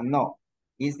 ¿verdad? No.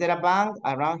 Is there a bank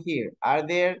around here? Are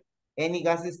there Any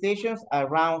gas stations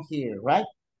around here, right?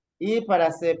 Y para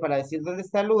decir dónde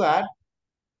está el lugar,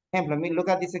 ejemplo, look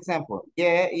at this example.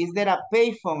 Yeah, is there a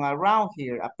payphone around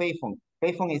here? A payphone.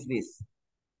 Payphone is this.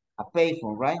 A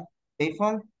payphone, right?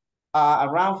 Payphone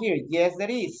around here. Yes, there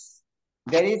is.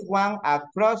 There is one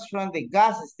across from the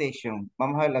gas station.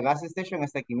 Vamos a ver, la gas station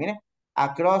está aquí, mire.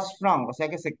 Across from, o sea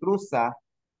que se cruza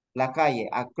la calle.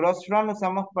 Across from lo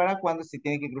usamos para cuando se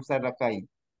tiene que cruzar la calle.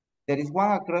 There is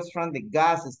one across from the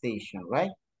gas station,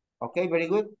 right? Okay, very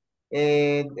good.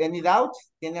 Any doubt?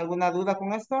 ¿Tiene alguna duda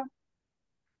con esto?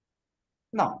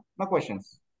 No, no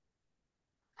questions.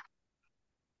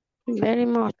 Very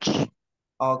much.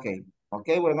 Okay,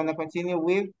 okay, we're going to continue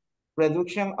with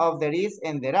reduction of there is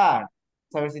and there are.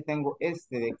 Vamos a ver si tengo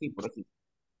este de aquí, por aquí.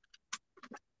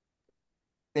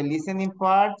 The listening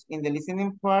part, in the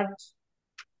listening part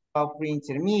of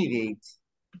pre-intermediate.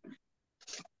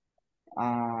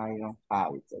 I don't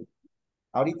have it.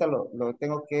 Ahorita lo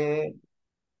tengo que,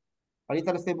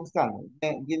 ahorita lo estoy buscando.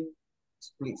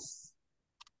 Please.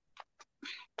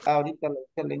 Ahorita lo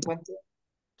encuentro.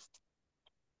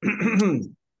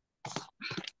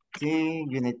 Sí,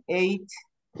 Unit 8.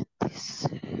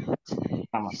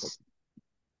 Vamos.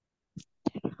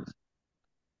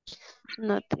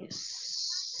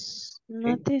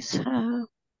 Notice how.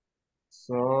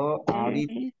 So,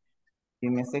 ahorita,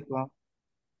 give me a second.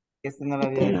 Este no lo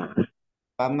había visto. If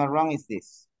I'm not wrong, is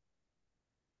this.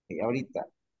 Okay, ahorita.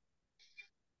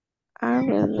 Are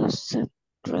reduced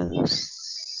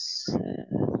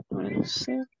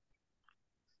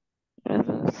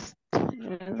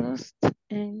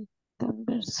in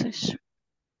conversation.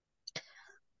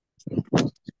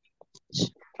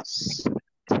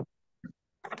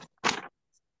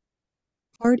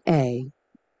 Part A.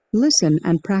 Listen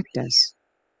and practice.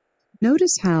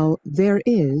 Notice how there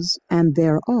is and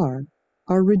there are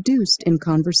reduced in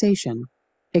conversation,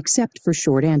 except for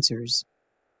short answers.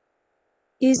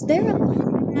 Is there a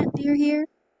laundromat near here?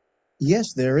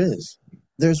 Yes, there is.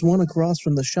 There's one across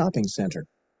from the shopping center.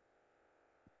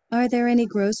 Are there any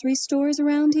grocery stores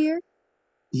around here?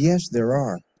 Yes, there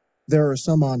are. There are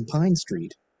some on Pine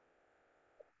Street.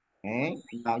 Okay,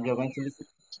 now you're going to listen.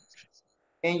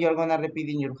 And you're going to repeat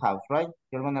in your house, right?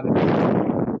 You're going to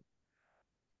repeat.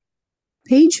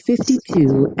 Page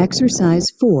 52, Exercise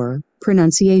 4,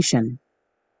 Pronunciation.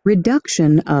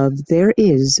 Reduction of there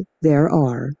is, there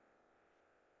are.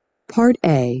 Part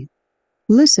A.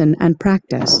 Listen and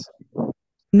practice.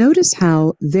 Notice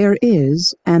how there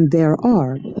is and there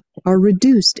are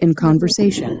reduced in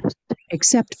conversation,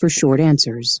 except for short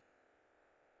answers.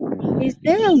 Is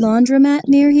there a laundromat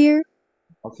near here?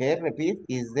 Okay, repeat.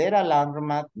 Is there a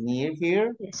laundromat near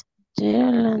here? Is there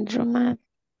a laundromat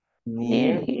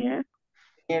near here?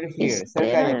 Near here. Is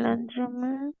Cerca there de a aquí.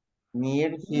 laundromat?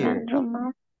 Near here.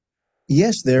 Laundromat?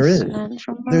 Yes, there is.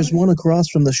 Laundromat? There's one across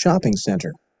from the shopping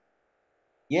center.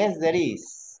 Yes, there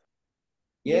is.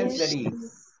 Yes, there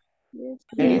is.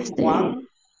 There Yes, is there one. is.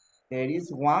 There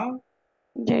is one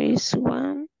There is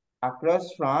one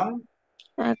across from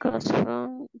across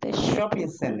from the shopping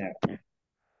center.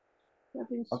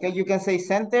 Okay, you can say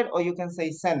center or you can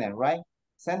say center, right?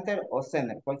 Center or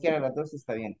center. Cualquiera de las dos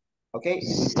está bien. Okay,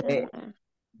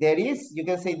 there is, you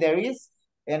can say there is.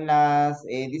 En las,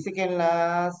 dice que en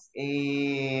las,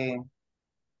 in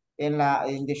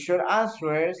the short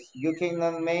answers, you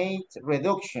cannot make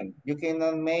reduction. You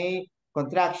cannot make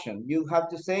contraction. You have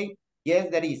to say, yes,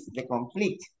 there is, the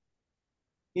complete.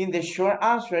 In the short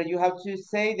answer, you have to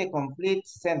say the complete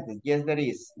sentence. Yes, there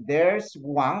is. There's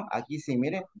one, aquí sí,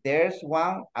 mire. There's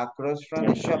one across from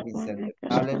the shopping center.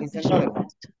 Now let's listen to the other one.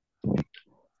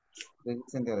 Let's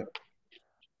listen to the other.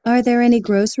 Are there any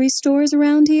grocery stores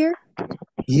around here?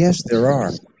 Yes, there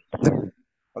are.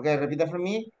 Okay, repeat that for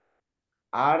me.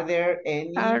 Are there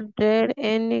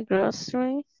any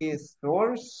grocery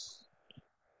stores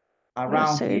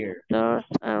around here? stores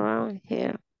around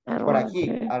here? Por aquí,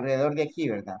 alrededor de aquí,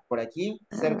 ¿verdad? Por aquí,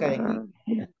 cerca de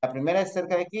aquí. La primera es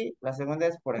cerca de aquí, la segunda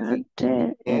es por aquí.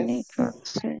 Yes.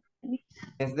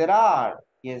 Yes, there are.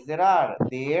 Yes, there are.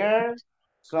 There,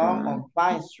 some on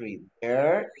Pine Street.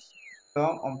 There,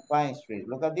 some on Pine Street.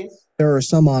 Look at this. There are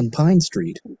some on Pine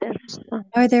Street.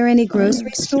 Are there any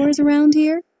grocery stores around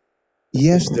here?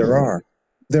 Yes, there are.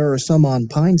 There are some on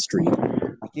Pine Street.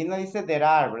 Aquí no dice there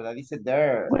are, ¿verdad? Dice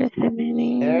there.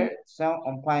 There, some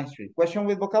on Pine Street. Question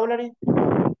with vocabulary?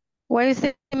 What is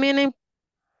the meaning?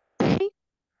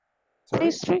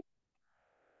 Sorry? Street?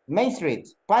 Main Street,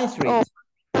 Pine Street. Oh,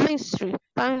 Pine Street,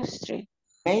 Pine Street.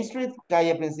 Main Street,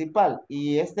 calle principal.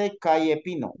 Y este, calle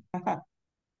Pino.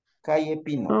 Calle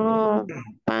Pino. Oh,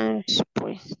 Pine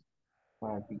Street.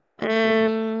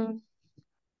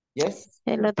 Yes.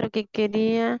 El otro que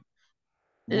quería,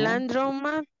 Mhm.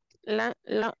 laundromat,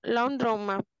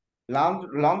 laundromat,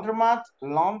 Laundromat, the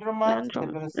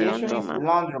pronunciation is laundromat,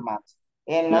 laundromat.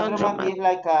 And laundromat laundromat. is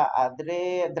like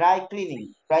a dry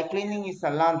cleaning. Dry cleaning is a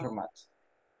laundromat.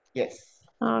 Yes.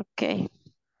 Okay.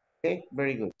 Okay,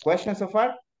 very good. Questions so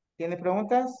far? ¿Tiene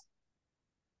preguntas?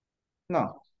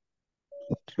 No.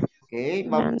 Ok,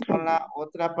 vamos con la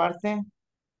otra parte.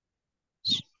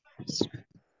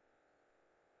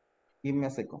 Give me a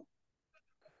second.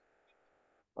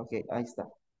 Okay, ahí está.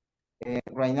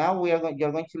 Right now you're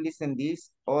going to listen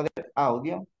this other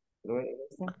audio.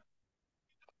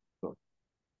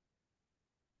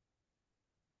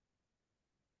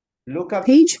 Look up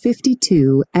Page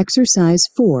 52, Exercise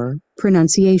 4,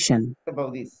 Pronunciation.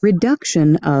 about this.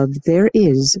 Reduction of there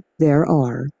is, there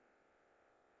are.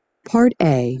 Part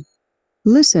A.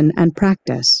 Listen and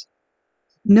practice.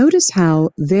 Notice how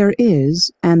there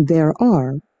is and there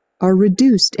are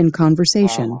reduced in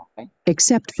conversation, Okay.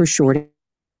 except for short.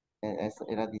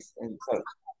 Era this.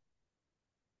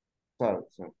 Sorry.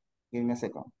 Give me a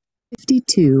second.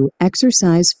 52,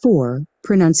 Exercise 4,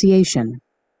 Pronunciation.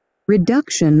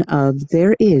 Reduction of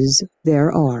there is,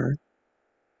 there are.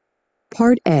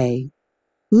 Part A.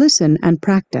 Listen and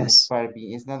practice. Part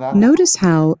B is not that one. Notice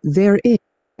how there is.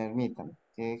 Permítame,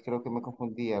 que creo que me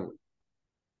confundí al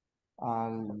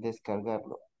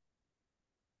descargarlo.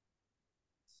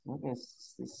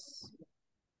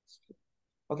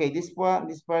 Okay, this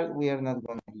part we are not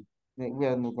gonna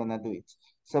do it.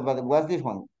 So, but what's this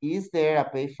one? Is there a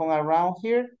payphone around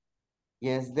here?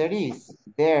 Yes, there is.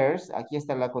 There's, aquí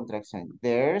está la contracción.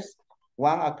 There's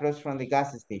one across from the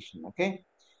gas station, okay?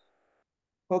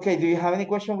 Okay, do you have any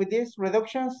question with these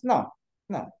reductions? No.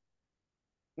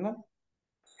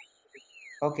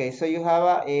 Okay, so you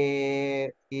have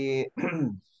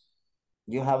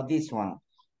you have this one.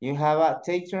 You have a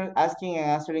teacher asking and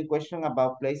answering question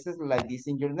about places like this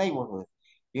in your neighborhood.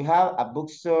 You have a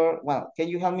bookstore. Well, can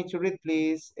you help me to read,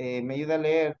 please? Me ayuda a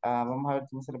leer. Vamos a ver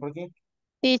cómo sale por aquí.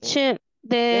 Teacher,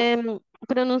 Yes. the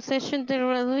pronunciation, the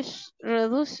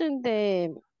reduction,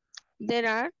 the there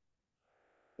are,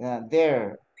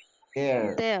 There.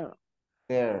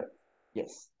 there,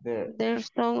 Yes, there.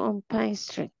 there's some on Pine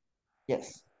Street.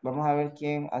 Yes. Vamos a ver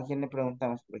a quién le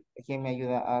preguntamos. ¿A quién me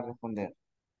ayuda a responder?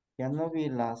 Ya no vi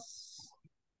las.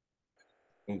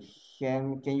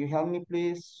 Can you help me,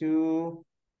 please, to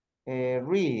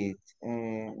read?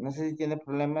 No sé si tiene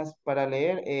problemas para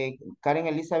leer. Karen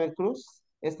Elizabeth Cruz,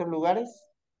 estos lugares.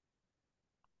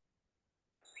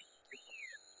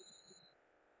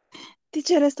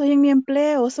 Teacher, estoy en mi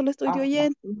empleo, solo estoy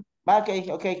oyendo.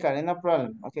 Okay, Karen, no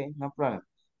problem. Okay, no problem.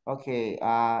 Okay,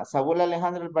 Saúl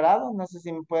Alejandro Alvarado, no sé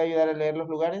si me puede ayudar a leer los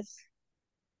lugares.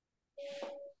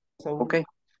 Saúl. Okay,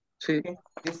 sí. Okay.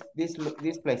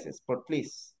 These places,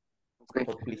 please. Okay.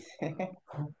 Please.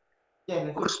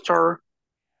 Bookstore,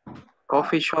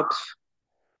 coffee shops,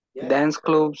 dance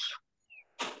clubs,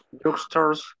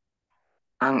 drugstores,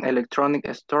 an electronic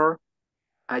store,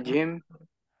 a gym,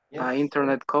 a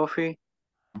internet coffee,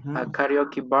 a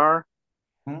karaoke bar,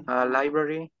 a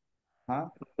library,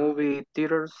 movie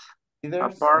theaters, a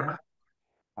park,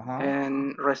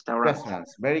 and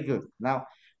restaurants. Very good. Now,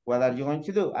 what are you going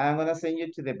to do? I'm going to send you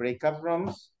to the breakout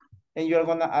rooms and you're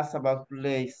going to ask about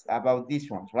these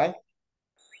ones, right?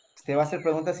 Usted va a hacer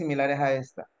preguntas similares a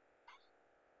esta.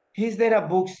 Is there a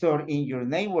bookstore in your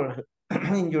neighborhood?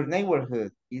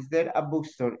 Is there a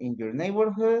bookstore in your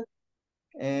neighborhood?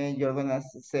 And you're going to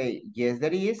say, yes,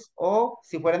 there is. O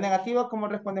si fuera negativa, ¿cómo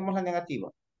respondemos la negativa?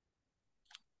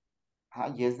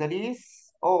 Yes, there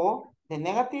is. O the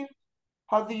negative,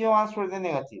 how do you answer the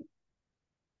negative?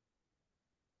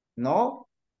 No?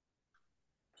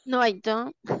 No, I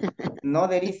don't. No,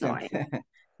 there isn't.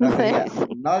 No, sería,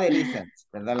 no, there isn't.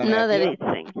 ¿Verdad? La No, there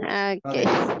negativa. isn't. Okay.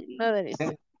 No, there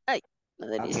isn't. Ay, no,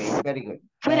 there Okay, isn't. very good.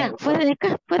 Fuera de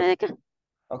acá.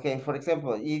 Okay, for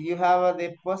example, if you have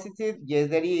the positive, yes,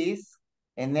 there is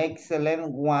an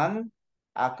excellent one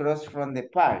across from the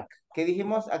park. ¿Qué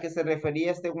dijimos? ¿A qué se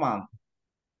refería este one?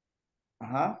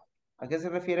 Ajá. ¿A qué se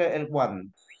refiere el one?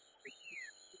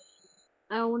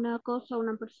 A una cosa, a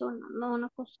una persona, no una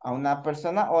cosa. A una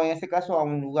persona o en este caso a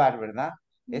un lugar, ¿verdad?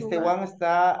 Este Lugar. one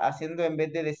está haciendo, en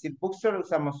vez de decir bookstore,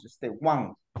 usamos este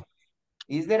one.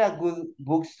 Is there a good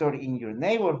bookstore in your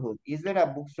neighborhood? Is there a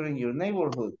bookstore in your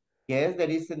neighborhood? Yes, there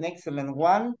is an excellent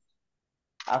one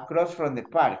across from the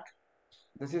park.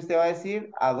 Entonces usted va a decir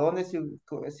a dónde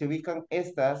se ubican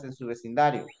estas en su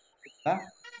vecindario. ¿Ah?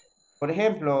 Por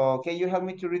ejemplo, can you help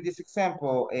me to read this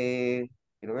example?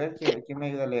 Quiero ver quién me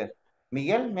ayuda a leer.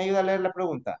 Miguel, ¿me ayuda a leer la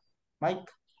pregunta? Mike.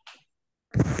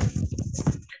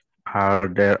 Are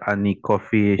there any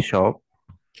coffee shop?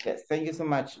 Yes, thank you so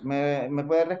much. ¿Me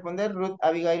puede responder Ruth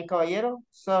Abigail Caballero?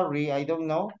 Sorry, I don't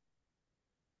know.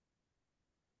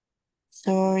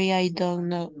 Sorry, I don't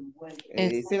know.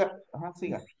 Siga, ajá,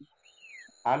 siga.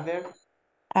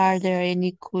 Are there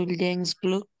any cool dance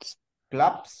clubs?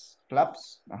 Clubs,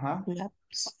 ajá,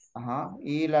 Clubs. ajá.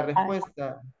 Y la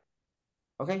respuesta,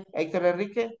 ok, Héctor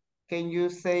Enrique, can you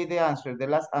say the answer, the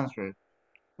last answer?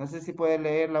 No sé si puede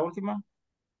leer la última.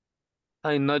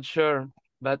 I'm not sure,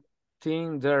 but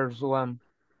think there's one.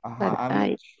 Ajá, I'm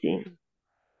not sure.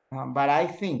 But I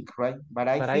think, right? But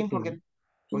I But I think, think. porque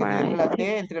tenemos la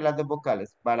T entre las dos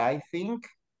vocales. But I think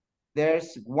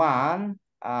there's one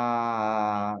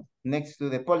next to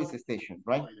the police station,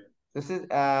 right? Entonces,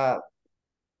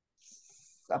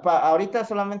 ahorita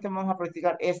solamente vamos a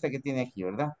practicar esta que tiene aquí,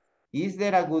 ¿verdad? Is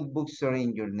there a good bookstore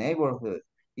in your neighborhood?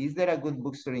 Is there a good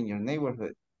bookstore in your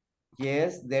neighborhood?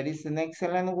 Yes, there is an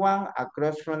excellent one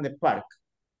across from the park.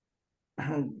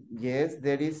 Yes,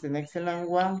 there is an excellent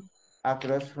one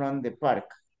across from the park.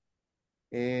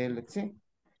 Let's see.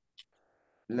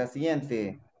 La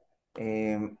siguiente.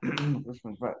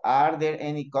 Are there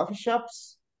any coffee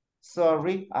shops?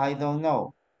 Sorry, I don't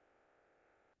know.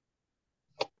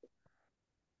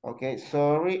 Okay,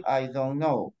 sorry, I don't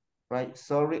know. Right,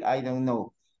 sorry, I don't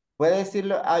know. Puede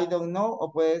decirlo I don't know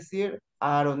o puede decir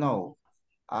I don't know.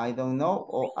 I don't know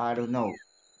o I don't know.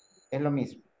 Es lo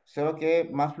mismo. Solo que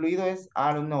más fluido es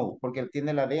I don't know, porque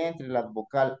tiene la D entre la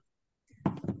vocal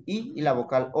I y la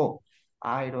vocal O.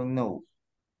 I don't know.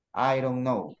 I don't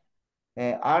know.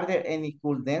 Are there any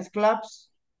cool dance clubs?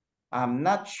 I'm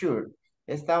not sure.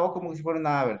 Esta O como si fuera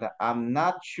una A, ¿verdad? I'm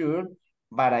not sure,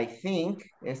 but I think,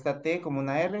 esta T como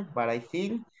una R, but I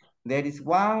think there is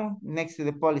one next to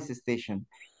the police station.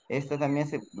 Esta también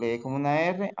se lee como una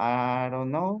R. I don't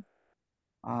know,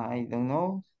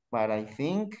 but I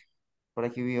think. Por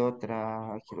aquí vi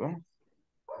otra. Aquí, ¿verdad?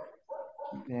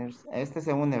 Esta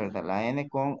se une, ¿verdad? La N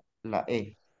con la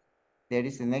E. There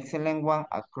is an excellent one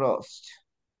across.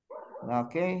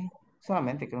 Ok,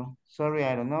 solamente creo. Sorry,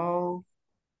 I don't know.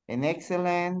 An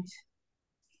excellent.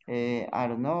 I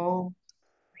don't know.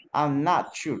 I'm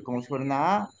not sure, como si fuera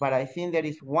una A, but I think there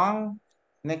is one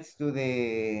next to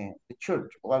the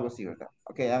church o algo así, ¿verdad?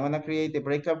 Okay, I'm gonna create the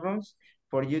breakout rooms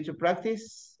for you to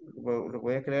practice.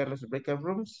 Voy a crear los breakout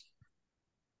rooms.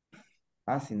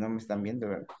 Ah, si no me están viendo,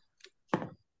 ¿verdad?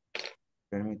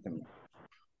 Permítanme.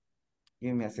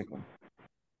 Give me a second.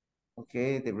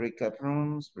 Okay, the breakout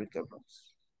rooms.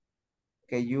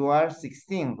 Okay, you are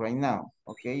 16 right now.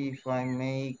 Okay, if I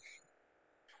make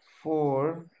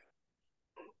 4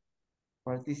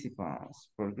 participants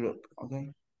per group,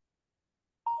 okay.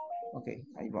 Okay,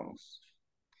 ahí vamos.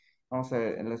 Vamos a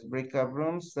ver, en los breakout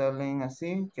rooms salen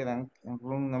así, quedan en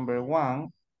room number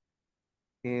 1,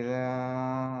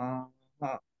 queda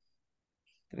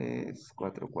 3,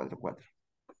 4, 4, 4.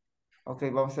 Ok,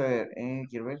 vamos a ver,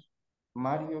 quiero ver,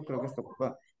 Mario creo que está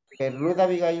ocupado. Ruth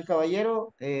Abigail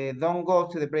Caballero, don't go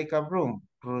to the breakout room.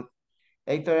 Ruth.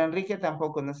 Héctor Enrique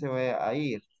tampoco no se va a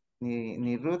ir,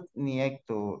 ni Ruth ni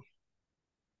Héctor.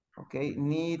 Ok,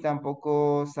 ni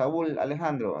tampoco Saúl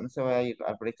Alejandro, no se va a ir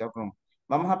al breakout room.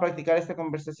 Vamos a practicar esta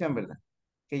conversación, ¿verdad?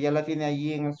 Que ya la tiene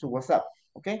allí en su WhatsApp,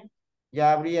 ¿ok?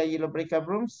 Ya abrí allí los breakout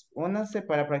rooms. Únanse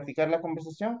para practicar la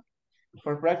conversación.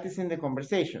 For practicing the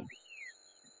conversation.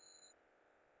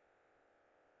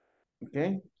 ¿Ok?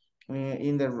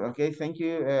 Ok, thank you.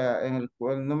 En el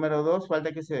número 2,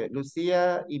 falta que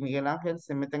Lucía y Miguel Ángel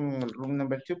se metan en el room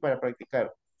number 2 para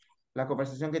practicar la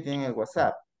conversación que tienen en el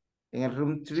WhatsApp. En el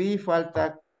room 3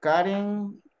 falta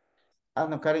Karen. Ah,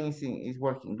 no, Karen is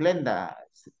working. Glenda,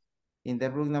 in the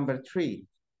room number 3.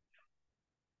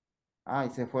 Ah, y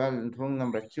se fue al room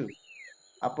number 2.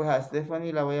 Ah, pues a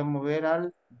Stephanie la voy a mover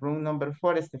al room number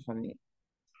 4, Stephanie.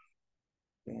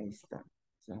 Ahí está.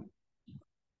 Ok.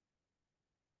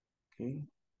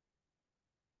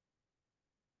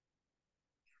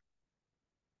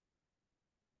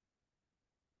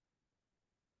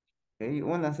 Ok,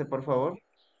 únanse, por favor.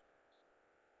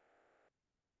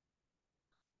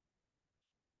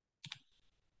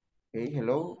 Okay,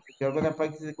 hello. You're gonna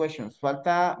practice the questions.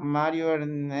 Falta Mario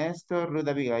Ernesto, Ruth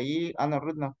Abigail. Ah, no,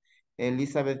 Ruth no.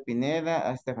 Elizabeth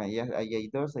Pineda, Stephanie. Ahí hay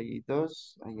dos, ahí hay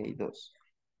dos, ahí hay dos.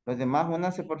 Los demás,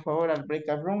 únanse, por favor, al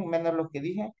breakout room, menos los que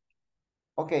dije.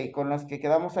 Ok, con los que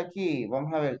quedamos aquí,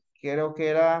 vamos a ver. Creo que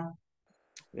era...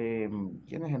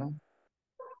 ¿quiénes eran?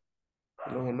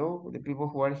 Hello, the people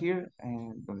who are here.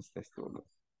 ¿Dónde está esto?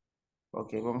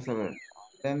 Ok, vamos a ver.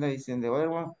 Brenda is in the other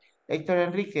one. Héctor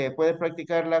Enrique, ¿puede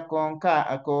practicarla con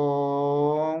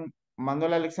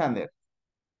Manuel Alexander?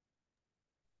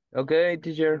 Okay,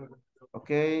 teacher.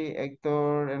 Okay,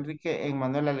 Héctor Enrique and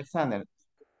Manuel Alexander.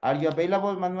 Are you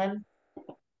available, Manuel?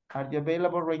 Are you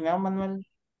available right now, Manuel?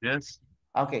 Yes.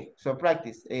 Okay, so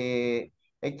practice.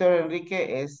 Héctor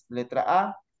Enrique es letra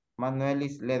A, Manuel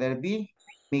es letter B,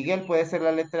 Miguel puede ser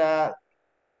la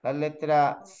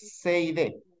letra C y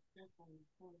D.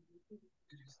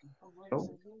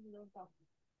 Hello?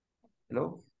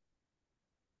 Hello?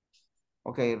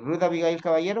 Ok, Ruth Abigail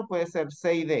Caballero puede ser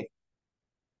C y D.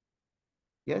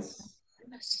 Yes.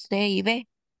 C y B.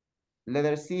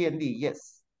 Letter C and D,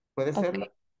 yes. ¿Puede ser?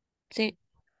 Okay. Sí.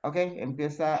 Ok,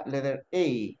 empieza letter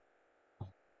A.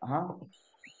 Ajá.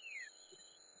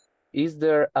 Is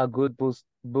there a good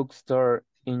bookstore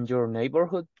in your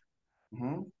neighborhood?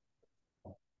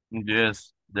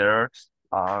 Yes, there's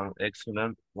an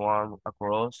excellent one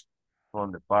across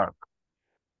from the park.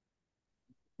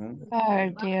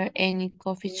 Are there any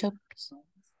coffee shops?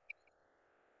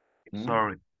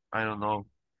 Sorry, I don't know.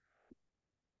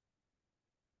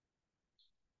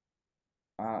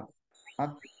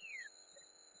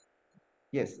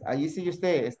 Yes, allí sigue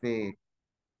usted,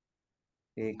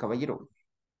 caballero.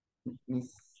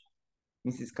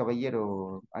 Mrs.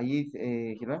 Caballero. Allí,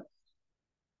 ¿verdad?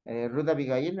 Ruth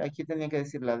Abigail, aquí tenía que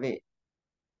decir la D.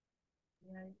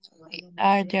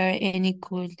 Are there any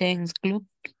cool dance clubs?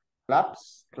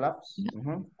 Claps. Clubs.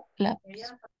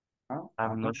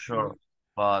 I'm not sure,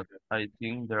 but I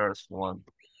think there's one.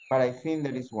 But I think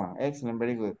there is one. Excellent,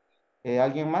 very good.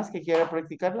 ¿Alguien más que quiera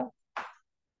practicarla?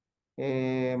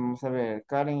 Vamos a ver.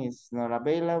 Karen is not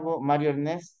available. Mario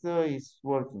Ernesto is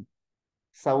working.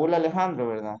 Saúl Alejandro,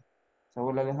 ¿verdad?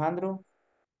 Saúl Alejandro.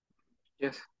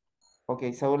 Yes.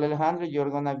 Ok, Saúl Alejandro, you're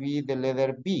gonna be the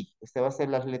letter B. Este va a ser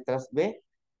las letras B.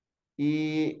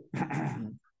 Y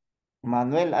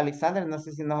Manuel Alexander, no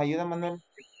sé si nos ayuda, Manuel.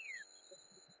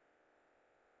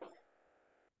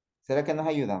 ¿Será que nos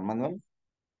ayuda, Manuel?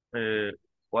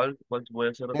 ¿Cuál voy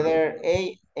a hacer otra vez? Letter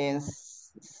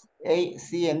A,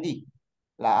 C, and D.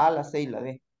 La A, la C y la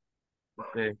D.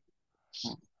 Okay.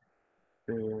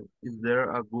 Is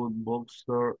there a good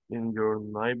bookstore in your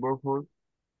neighborhood?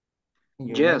 In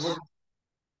your Yes. neighborhood?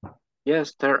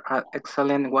 Yes, there are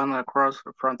excellent one across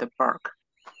from the park.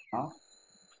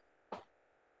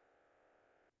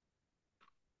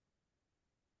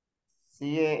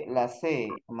 Sigue la C,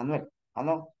 Manuel. Ah,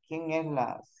 no. ¿Quién es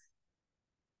la?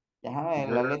 Déjame,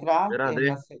 la letra A Era es D.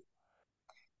 la C.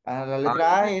 La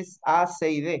letra A es A,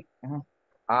 C y D. Ajá.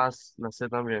 La C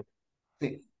también.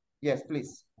 Sí. Yes,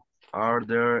 please. Are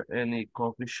there any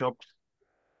coffee shops?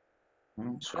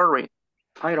 Sorry,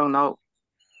 I don't know.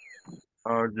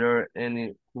 Are there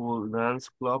any cool dance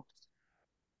clubs?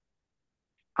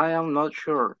 I am not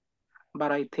sure,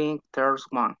 but I think there's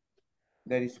one.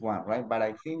 There is one, right? But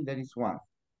I think there is one.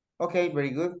 Okay,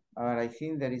 very good. I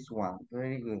think there is one.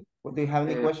 Very good. Well, do you have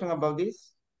any question about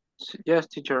this? Yes,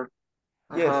 teacher.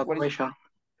 I Yes, have a what is? question.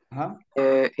 Uh-huh.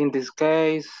 In this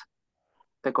case,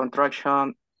 the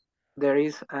contraction there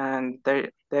is and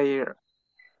there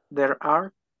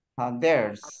are.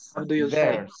 Theirs. How do you say?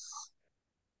 Theirs.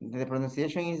 The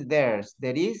pronunciation is theirs.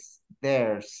 There is,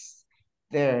 theirs.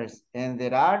 Theirs. And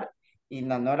there are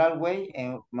in another way,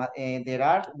 and there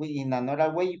are in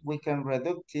another way we can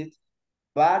reduce it,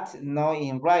 but no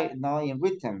in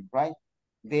written, right?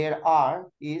 There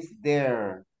are is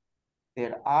there.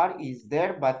 There are is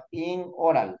there, but in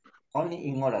oral, only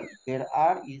in oral. There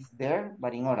are is there,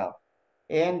 but in oral.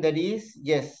 And there is,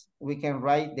 yes, we can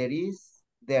write there is,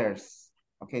 theirs.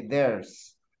 Okay,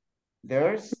 theirs.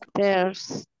 There's.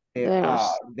 There's. There are.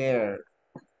 There.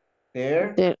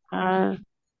 There. There are.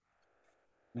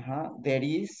 There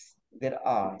is. There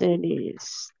are. There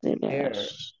is. There are.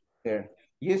 There.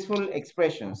 Useful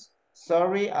expressions.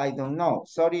 Sorry, I don't know.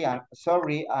 Sorry,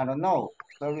 sorry, I don't know.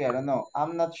 Sorry, I don't know.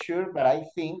 I'm not sure, but I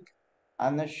think.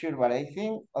 I'm not sure, but I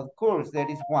think. Of course, there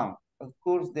is one. Of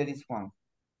course, there is one.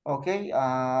 Okay,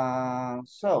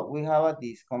 so we have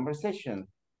this conversation.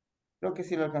 Creo que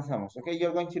sí lo alcanzamos. Okay,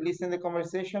 you're going to listen the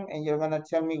conversation and you're going to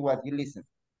tell me what you listen.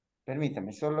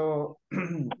 Permítame, solo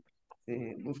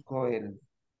busco el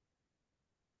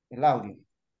audio.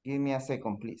 Give me a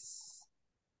second, please.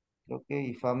 Okay,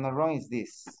 if I'm not wrong, it's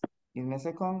this. Give me a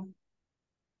second.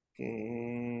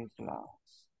 Okay, class.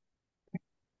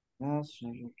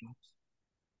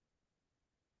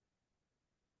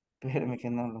 Espérame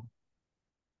que no lo...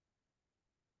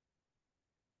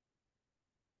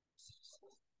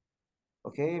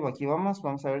 Ok, aquí vamos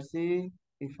a ver si,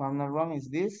 if I'm not wrong, is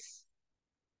this.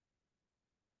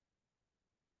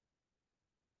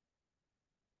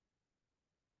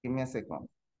 Give me a second.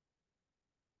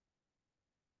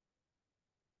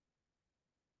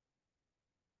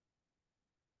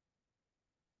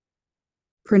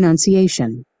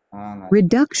 pronunciation. Nice.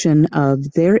 Reduction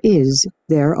of there is,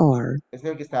 there are. Es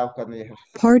el que estaba buscando yo.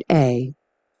 Part A.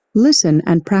 Listen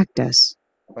and practice.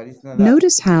 But it's not that.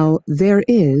 Notice how there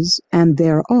is and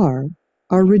there are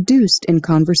reduced in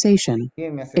conversation.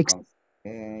 Give me a second.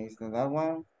 It's not that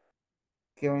one.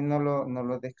 Que hoy no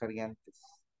lo descargué antes.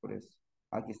 Por eso.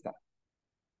 Aquí está.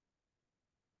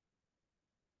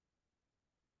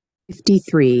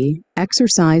 53,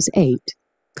 Exercise 8,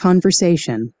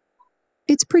 Conversation.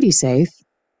 It's pretty safe.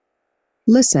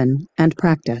 Listen and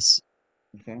practice.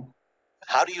 Okay.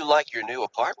 How do you like your new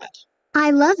apartment?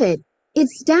 I love it.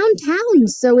 It's downtown,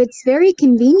 so it's very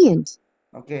convenient.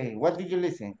 Okay, what did you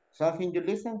listen? Something you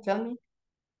listen? Tell me.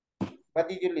 What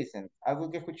did you listen?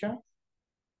 ¿Algo que escuchó?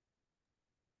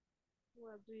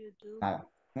 What do you do? Nada.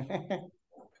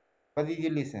 What did you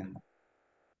listen?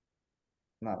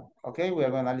 No. Okay, we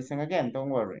are going to listen again. Don't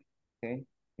worry. Okay,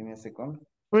 give me a second.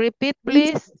 Repeat,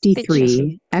 please.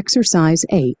 53, Exercise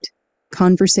 8,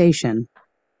 Conversation.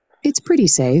 It's pretty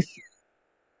safe.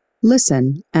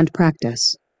 Listen and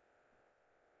practice.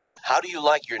 How do you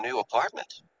like your new apartment?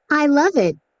 I love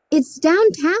it. It's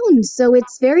downtown, so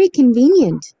it's very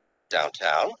convenient.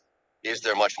 Downtown? Is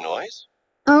there much noise?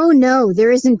 Oh, no,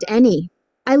 there isn't any.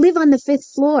 I live on the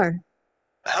 5th floor.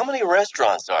 How many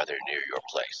restaurants are there near your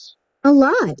place? A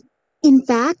lot. In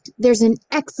fact, there's an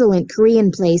excellent Korean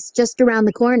place just around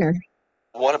the corner.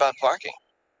 What about parking?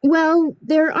 Well,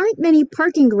 there aren't many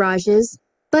parking garages,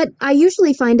 but I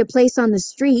usually find a place on the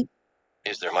street.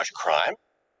 Is there much crime?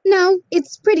 No,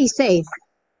 it's pretty safe.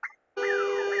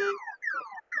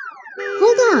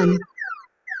 Hold on.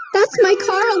 That's my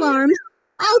car alarm.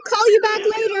 I'll call you back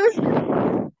later.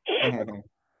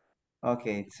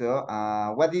 Okay, so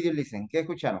what did you listen? ¿Qué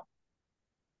escucharon?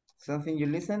 Something you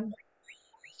listen?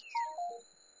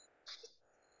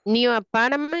 New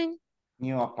apartment.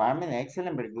 New apartment,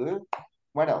 excellent, very good.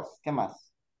 What else? ¿Qué más?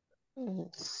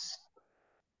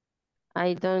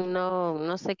 I don't know.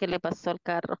 No sé qué le pasó al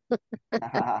carro.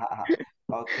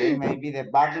 Okay, maybe the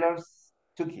burglars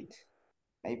took it.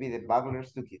 Maybe the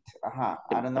burglars took it. I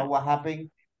don't know what happened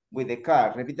with the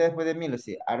car. Repita después de mí,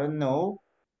 Lucy. I don't know.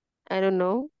 I don't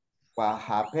know. What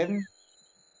happened?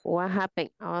 What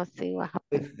happened? Oh, sí, what happened?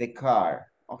 With the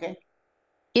car. Okay?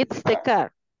 It's the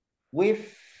car.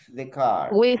 With the car.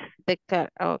 With the car.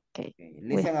 Okay.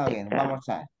 Listen again, one more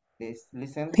time.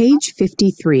 Listen. Page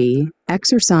 53,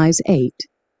 Exercise 8,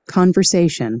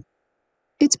 Conversation.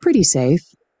 It's pretty safe.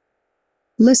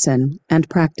 Listen and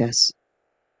practice.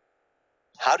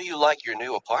 How do you like your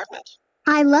new apartment?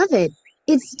 I love it.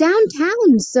 It's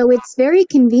downtown, so it's very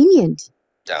convenient.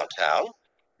 Downtown?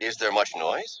 Is there much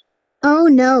noise? Oh,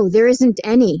 no, there isn't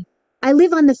any. I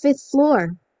live on the 5th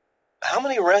floor. How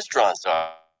many restaurants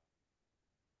are...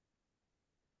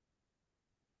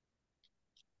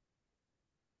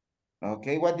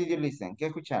 Okay, what did you listen? ¿Qué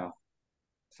escucharon?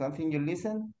 Something you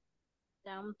listen?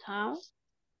 Downtown.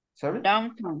 Sorry?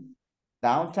 Downtown.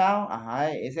 Downtown,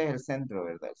 ese es el centro,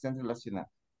 ¿verdad? El centro de la ciudad.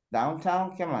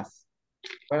 Downtown, ¿qué más?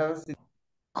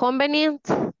 Convenient.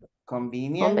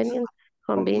 Convenient.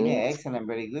 Convenient. Excellent,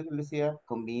 very good, Lucia.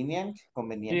 Convenient.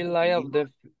 She lives on the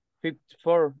fifth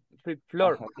floor.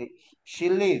 Okay. She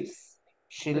lives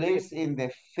in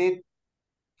the 5th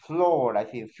floor, I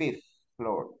think, 5th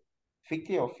floor.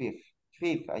 50 or 5th?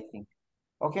 5th, I think.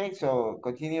 Okay, so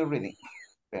continue reading.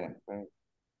 Esperen.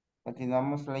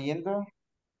 Continuamos leyendo.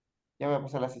 Ya voy a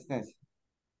pasar la asistencia.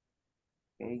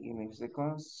 Okay, give me a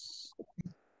second.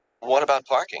 What about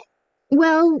parking?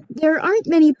 Well, there aren't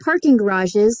many parking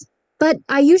garages, but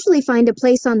I usually find a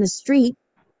place on the street.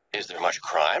 Is there much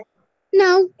crime?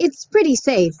 No, it's pretty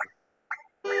safe.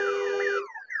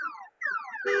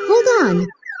 Hold on.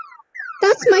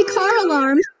 That's my car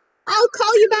alarm. I'll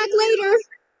call you back later.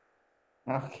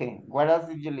 Okay, what else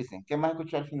did you listen? ¿Qué más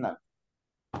escuchó al final?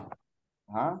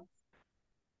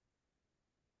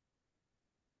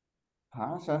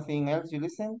 Something else you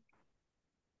listen?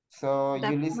 So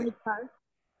you listen.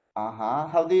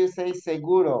 How do you say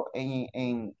seguro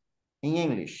in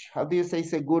English? How do you say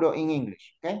seguro in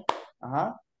English? Okay.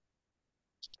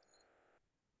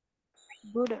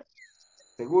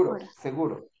 Seguro.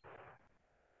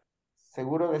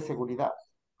 Seguro de seguridad.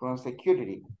 From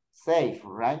security. Safe,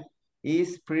 right?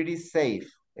 It's pretty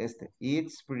safe. It's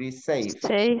pretty safe.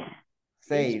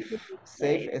 Safe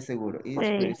es seguro. It's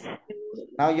pretty safe.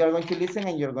 Now you're going to listen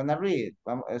and you're going to read.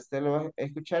 Usted lo va a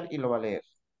escuchar y lo va a leer.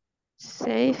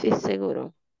 Safe y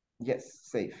seguro. Yes,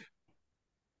 safe.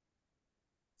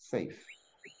 Safe.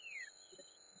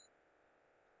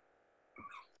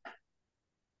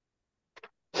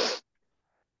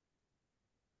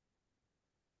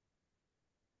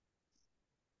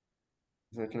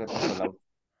 ¿Qué le pasó al auto?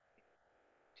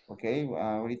 Ok,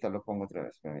 ahorita lo pongo otra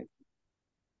vez. Permítame.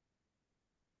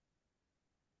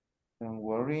 Don't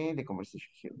worry, the conversation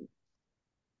here.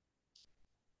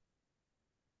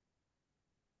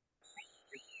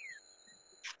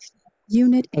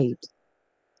 Unit 8.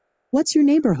 What's your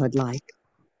neighborhood like?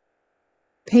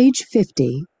 Page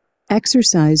 50,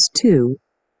 Exercise 2,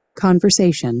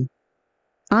 Conversation.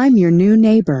 I'm your new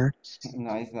neighbor.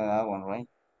 No, it's not that one, right?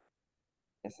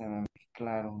 Ya se me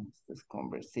mezclaron estas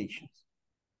conversations.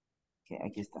 Ok,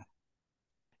 aquí está.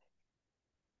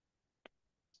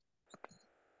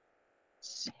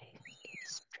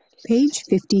 Page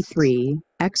 53,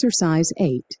 Exercise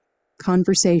 8,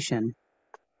 Conversation.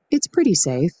 It's pretty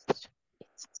safe.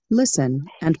 Listen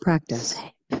and practice.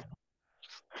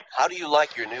 How do you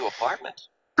like your new apartment?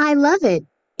 I love it.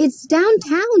 It's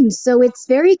downtown, so it's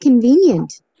very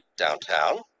convenient.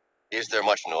 Downtown? Is there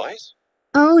much noise?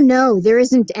 Oh no, there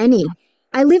isn't any.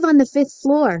 I live on the 5th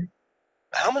floor.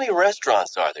 How many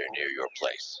restaurants are there near your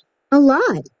place? A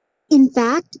lot. In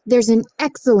fact, there's an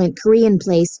excellent Korean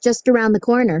place just around the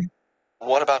corner.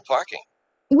 What about parking?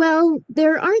 Well,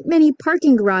 there aren't many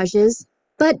parking garages,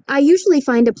 but I usually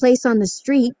find a place on the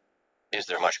street. Is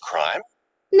there much crime?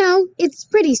 No, it's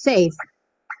pretty safe.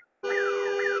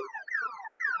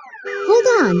 Hold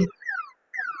on.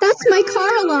 That's my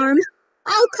car alarm.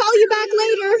 I'll call you back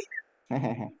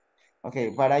later.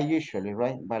 Ok, but I usually,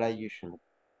 right? But I usually.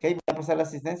 Ok, voy a pasar la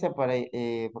asistencia para,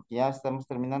 porque ya estamos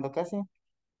terminando casi.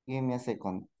 Give me a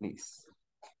second, please.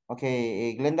 Ok,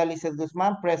 Glenda Lizeth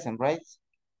Guzmán, present, right?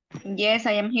 Yes,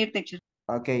 I am here, teacher.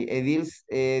 Ok,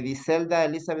 Dizelda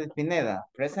Elizabeth Pineda,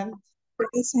 present?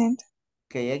 Present.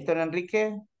 Ok, Héctor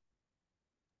Enrique,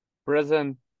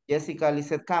 Present. Jessica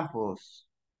Lizeth Campos,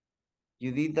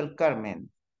 Judith del Carmen,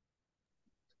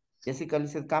 Jessica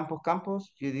Lizeth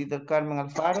Campos, Judith del Carmen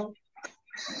Alfaro,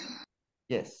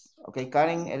 yes. Ok,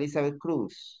 Karen Elizabeth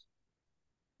Cruz,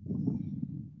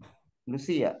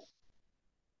 Lucía,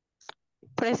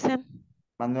 Present.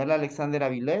 Manuel Alexander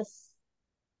Avilés,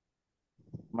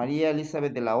 María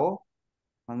Elizabeth de la O,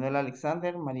 Manuel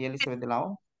Alexander, María Elizabeth de la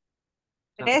O.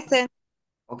 Present.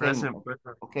 Ok, Present,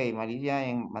 present. ok, María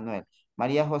en Manuel.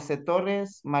 María José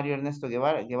Torres, Mario Ernesto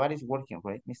Guevara, Guevara is working,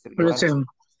 right? Mr. Guevara. Present.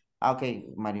 Ok,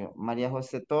 Mario. María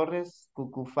José Torres,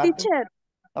 Cucufate. Teacher,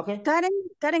 Ok.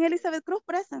 Karen Elizabeth Cruz,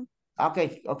 present. Ok,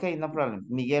 no problem.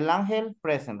 Miguel Ángel,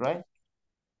 present, right?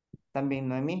 También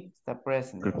Noemí, está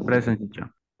present. Present,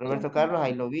 teacher. Roberto Carlos,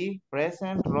 ahí lo vi,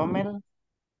 present. Rommel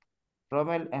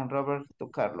and Roberto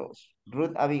Carlos.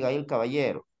 Ruth Abigail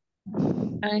Caballero.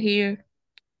 I'm here.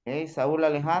 Ok, Saúl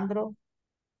Alejandro,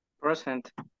 Present.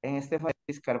 en Estefan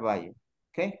Carballo.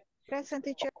 Ok. Present,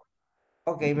 teacher.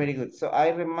 Okay, very good. So I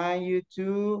remind you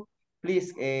to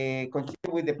please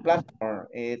continue with the platform.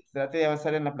 Trate de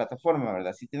avanzar en la plataforma,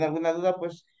 ¿verdad? Si tiene alguna duda,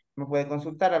 pues me puede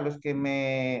consultar. A los que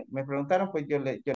me preguntaron, pues yo